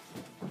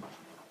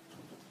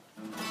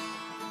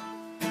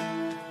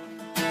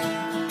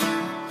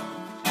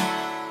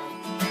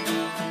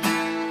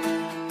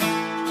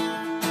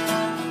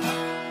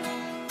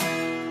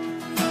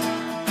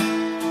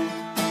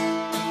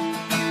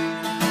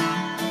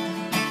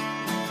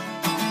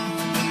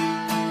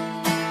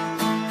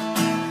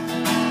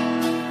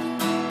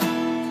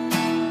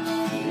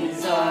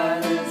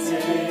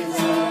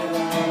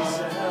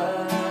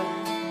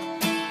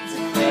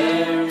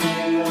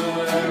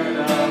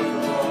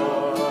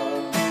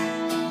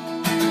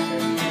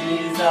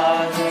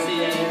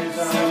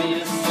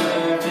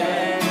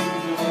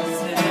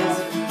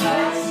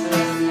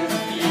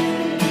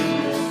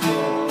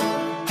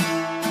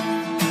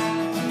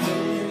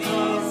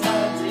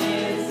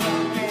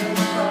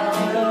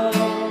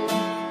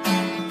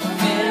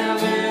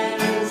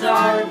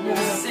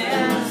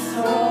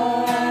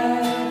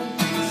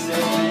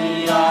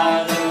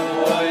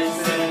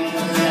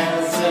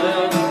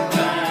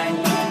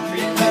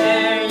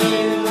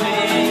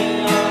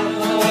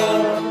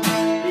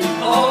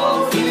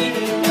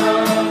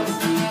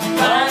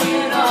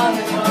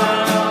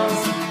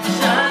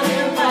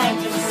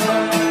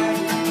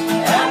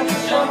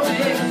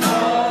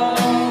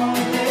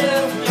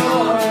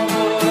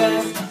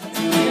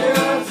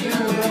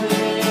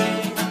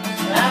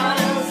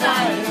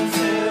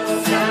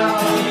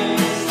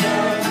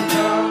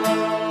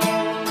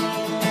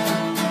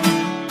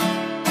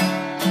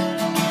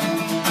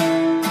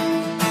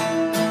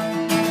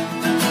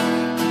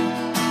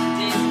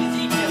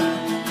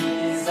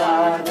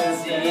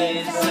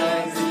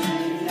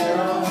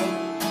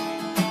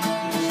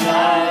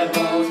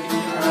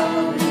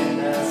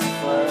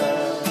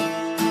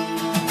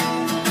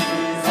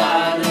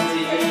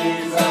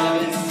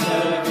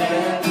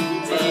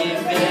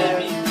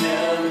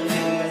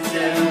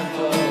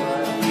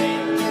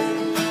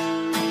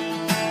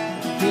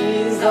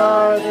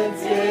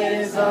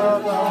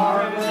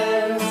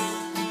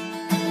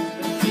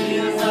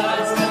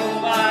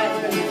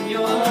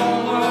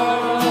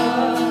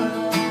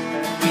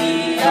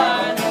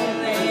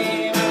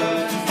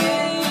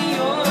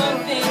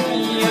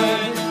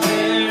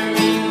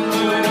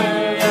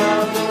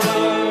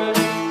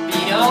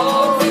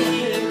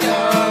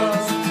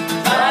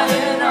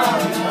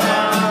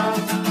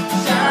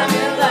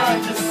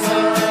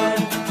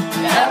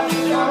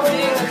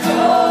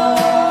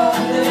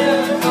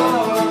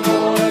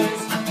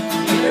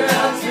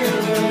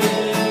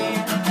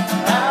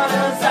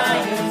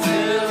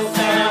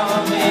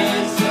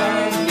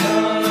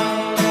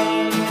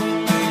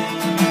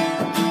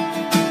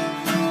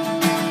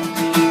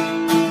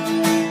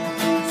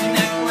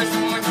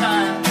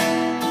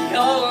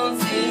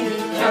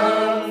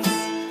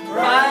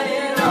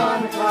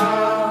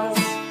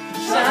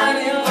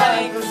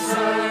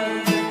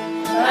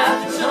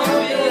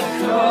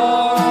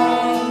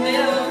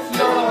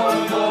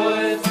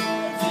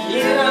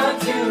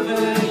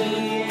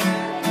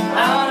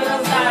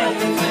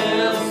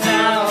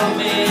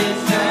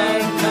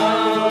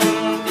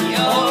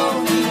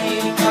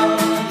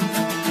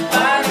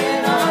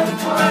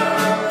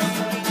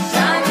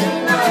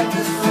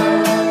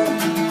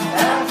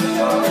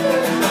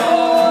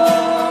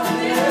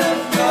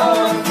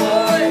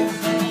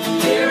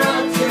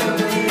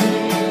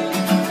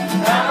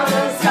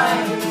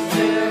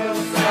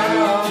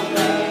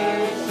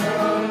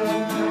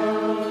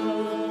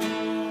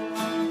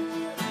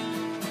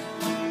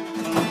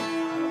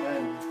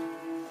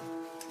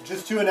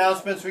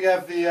 We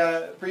have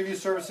the preview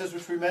services,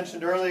 which we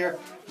mentioned earlier,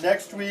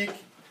 next week,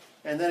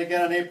 and then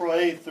again on April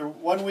 8th. The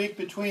 1 week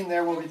between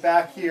there, we'll be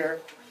back here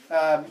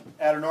at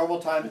a normal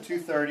time at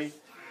 2:30.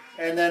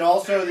 And then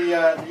also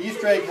the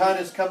Easter egg hunt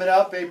is coming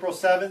up April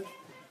 7th,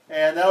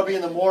 and that'll be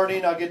in the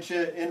morning. I'll get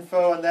you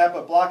info on that,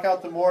 but block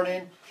out the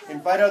morning.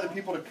 Invite other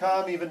people to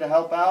come, even to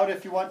help out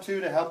if you want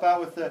to help out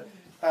with the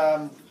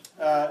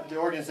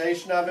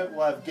organization of it.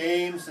 We'll have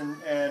games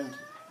and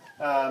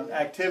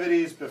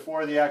activities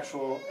before the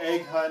actual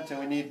egg hunt, and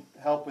we need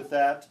help with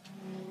that.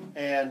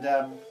 And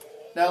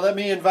now let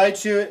me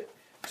invite you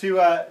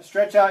to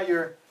stretch out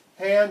your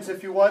hands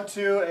if you want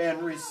to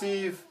and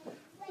receive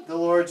the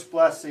Lord's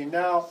blessing.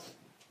 Now,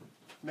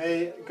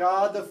 may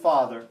God the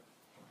Father,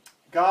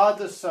 God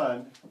the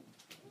Son,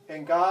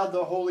 and God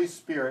the Holy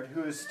Spirit,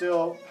 who is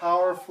still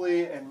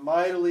powerfully and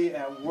mightily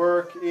at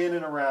work in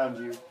and around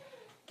you,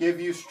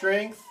 give you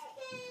strength,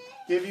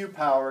 give you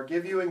power,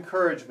 give you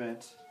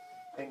encouragement,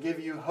 and give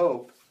you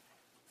hope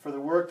for the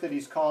work that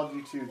He's called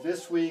you to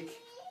this week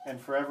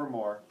and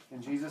forevermore.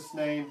 In Jesus'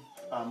 name,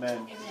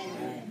 amen.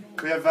 Amen.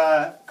 We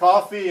have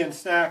coffee and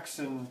snacks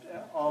and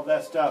all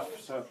that stuff,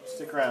 so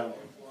stick around.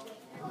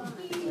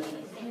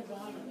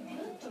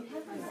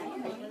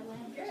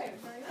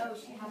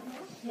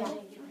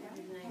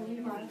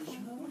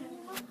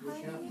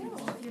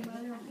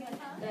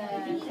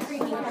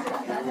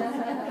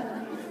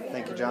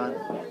 Thank you, John.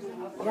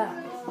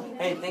 Yeah.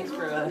 Hey, thanks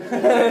for. I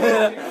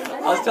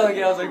was telling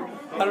you, I was like,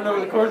 I don't know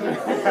where the chords are.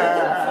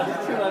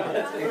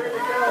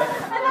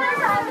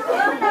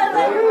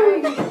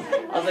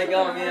 I was like,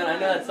 oh man, I know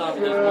that song,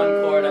 but there's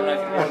one chord I'm not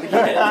going to be able to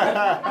get.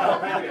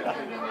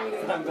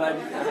 I'm glad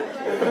you found it.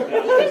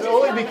 It's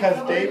only because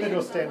David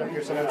will stand up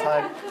here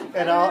sometime,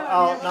 and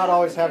I'll not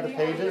always have the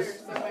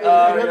pages.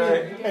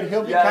 Really? And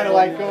he'll be kind of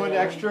like going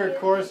extra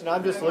course, and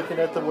I'm just looking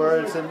at the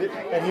words, and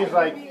he's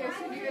like,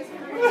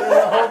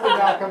 hoping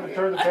I'll come and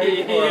turn the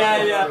page for him.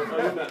 Yeah.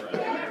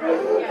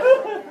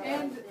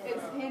 And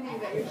it's handy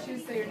that your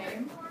shoes say your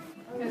name,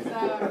 because it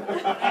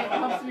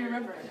helps me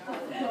remember.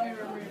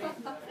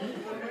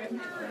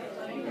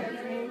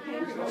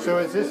 So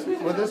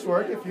will this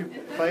work if you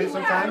play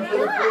sometime? I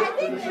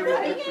think it's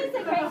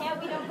like right now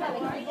we don't have a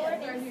keyboard,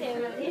 and so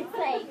it's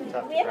like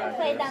we haven't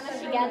played that much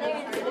together,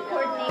 and so the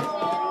coordination.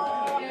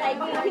 Like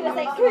he was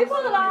like, "Can we pull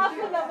it off?"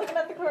 And I'm looking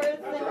at the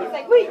chords, and he's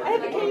like, "Wait, I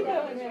have a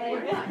keyboard." And we're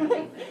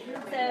like,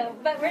 so,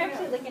 but we're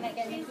actually looking at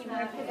getting a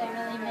keyboard because I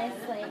really miss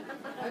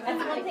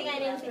that's one thing I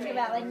didn't think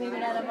about, like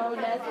moving out of Mom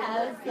and Dad's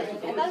house.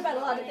 Like I thought about a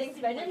lot of things,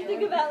 but I didn't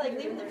think about like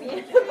leaving the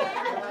piano.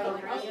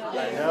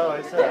 I know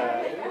it's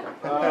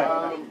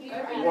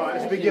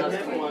it's a big gift.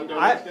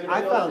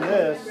 I found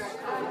this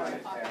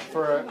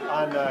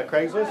on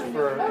Craigslist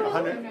for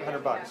 $100.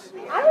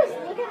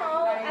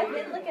 I've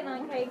been looking on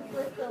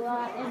Craigslist a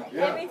lot, and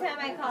every time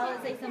I call,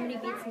 it's like somebody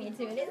beats me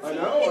to it. It's like,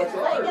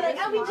 they're like,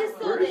 oh, we just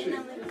sold it, and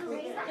I'm like,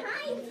 great.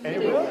 And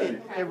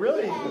it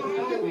really,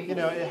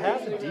 it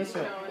has a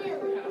decent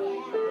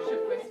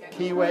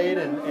key weight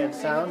and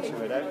sound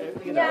to it. I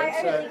really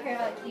care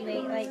about key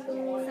weight. Like,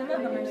 some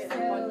of them are so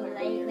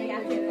light. Like,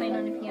 after playing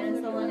on the piano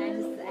so long, I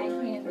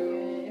can't do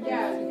it.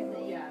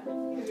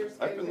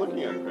 I've been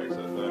looking at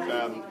Craigslist, but I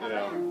found,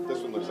 this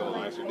one looks a little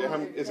nicer.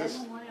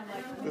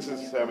 This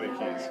is how many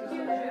keys?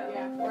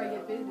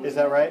 Is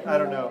that right? I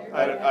don't know.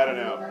 I don't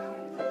know.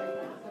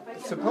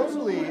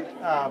 Supposedly,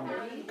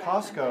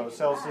 Costco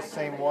sells the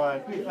same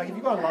one. Like if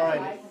you go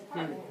online,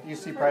 you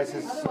see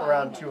prices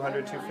around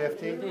 $200,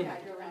 $250.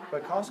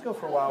 But Costco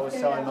for a while was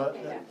selling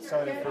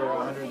it for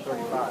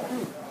 $135.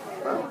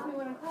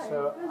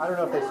 So I don't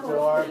know if they still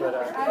are, but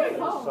I just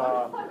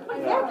saw.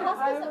 Costco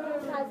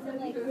sometimes has some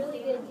like really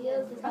good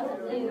deals just because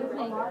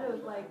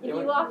if you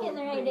walk in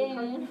the right day,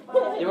 man.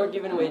 They weren't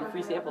giving away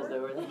free samples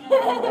though, were they? You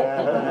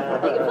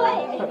can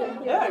play.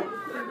 Yeah,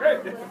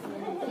 great.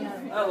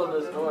 I love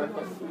this store.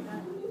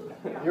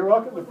 You're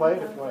welcome to play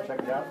it if you want to check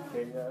it out.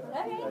 Okay,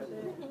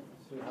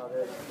 see how it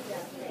is.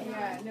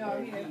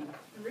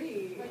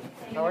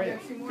 How are you?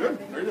 Good,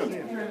 very good.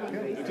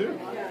 You too?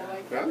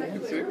 Yeah, you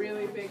can see.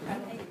 Really big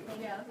penalty.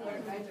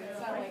 It's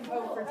not like,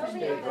 for 10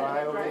 Stay dry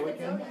over the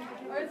weekend?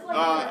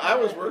 I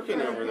was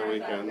working over the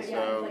weekend,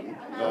 so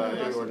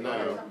yes and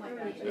no.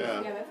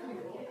 Yeah.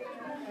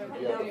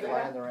 Did you have to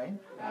fly in the rain?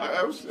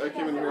 I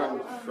came in here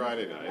on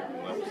Friday night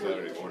and left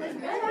Saturday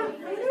morning.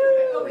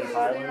 Were you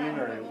piloting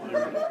or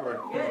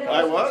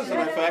I was, and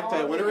in fact,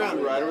 I went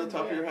around right over the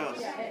top of your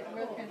house.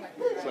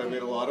 So I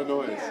made a lot of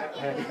noise.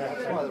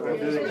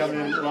 Did it come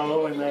in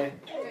low when they?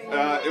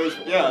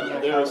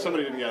 There was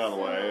somebody didn't get out of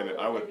the way, and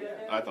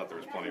I thought there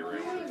was plenty of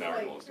room for the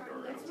tower poles to go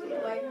around.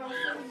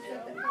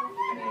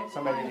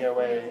 Somebody didn't get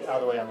out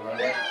of the way on the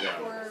runway. Yeah.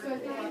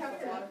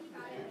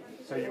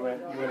 So you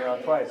went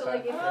around twice,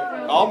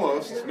 huh?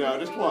 Almost, no,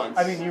 just once.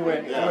 I mean, you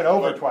went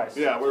over twice.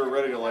 Yeah, we were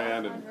ready to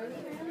land, and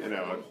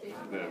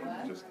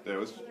it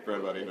was spread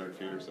about 800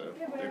 feet or so,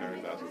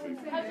 800,000 feet.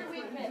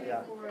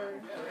 Yeah.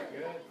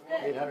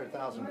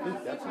 800,000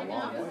 feet. That's a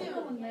long way.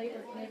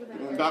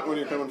 Not when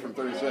you're coming from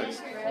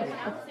 36.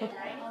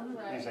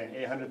 You're saying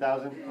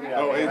 800,000? Yeah,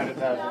 Oh,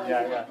 800,000.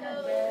 Yeah.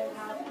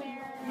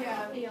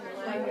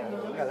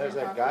 Yeah, there's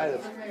that guy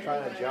that's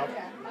trying to jump,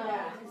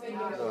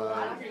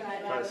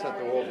 trying to set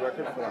the world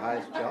record for the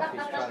highest jump.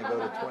 He's trying to go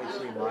to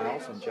 23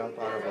 miles and jump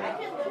out of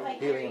a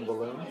helium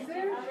balloon.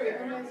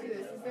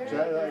 Is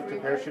that like to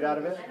parachute out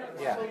of it?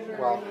 Yeah,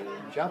 well,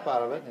 jump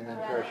out of it and then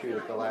parachute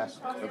at the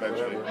last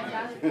Eventually.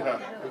 whatever. Yeah.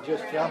 He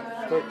just jumped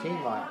 13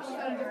 miles.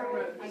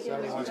 So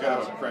he's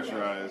got a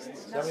pressurized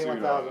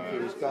 71,000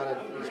 feet. He's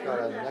got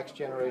a next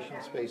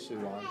generation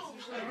spacesuit on.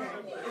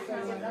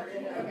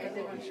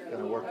 He's going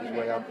to work his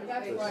way up to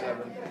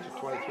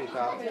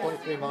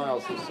 23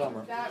 miles this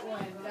summer.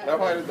 How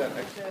high did that,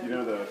 the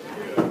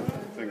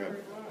thing that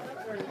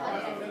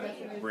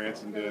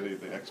Branson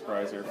did, the X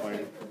Prize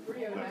airplane?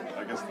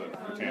 I guess the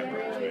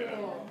Canberra was made of.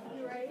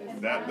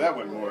 That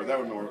went more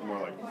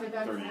like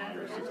 30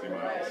 or 60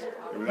 miles.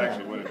 It was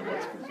actually went into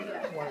what's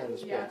considered One of the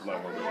space. low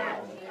orbit.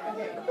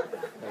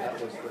 That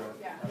was the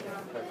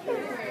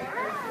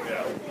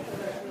Yeah.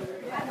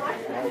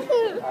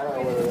 I don't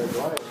know whether they're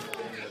going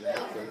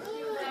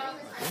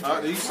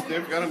to.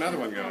 They've got another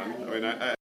one going. I mean,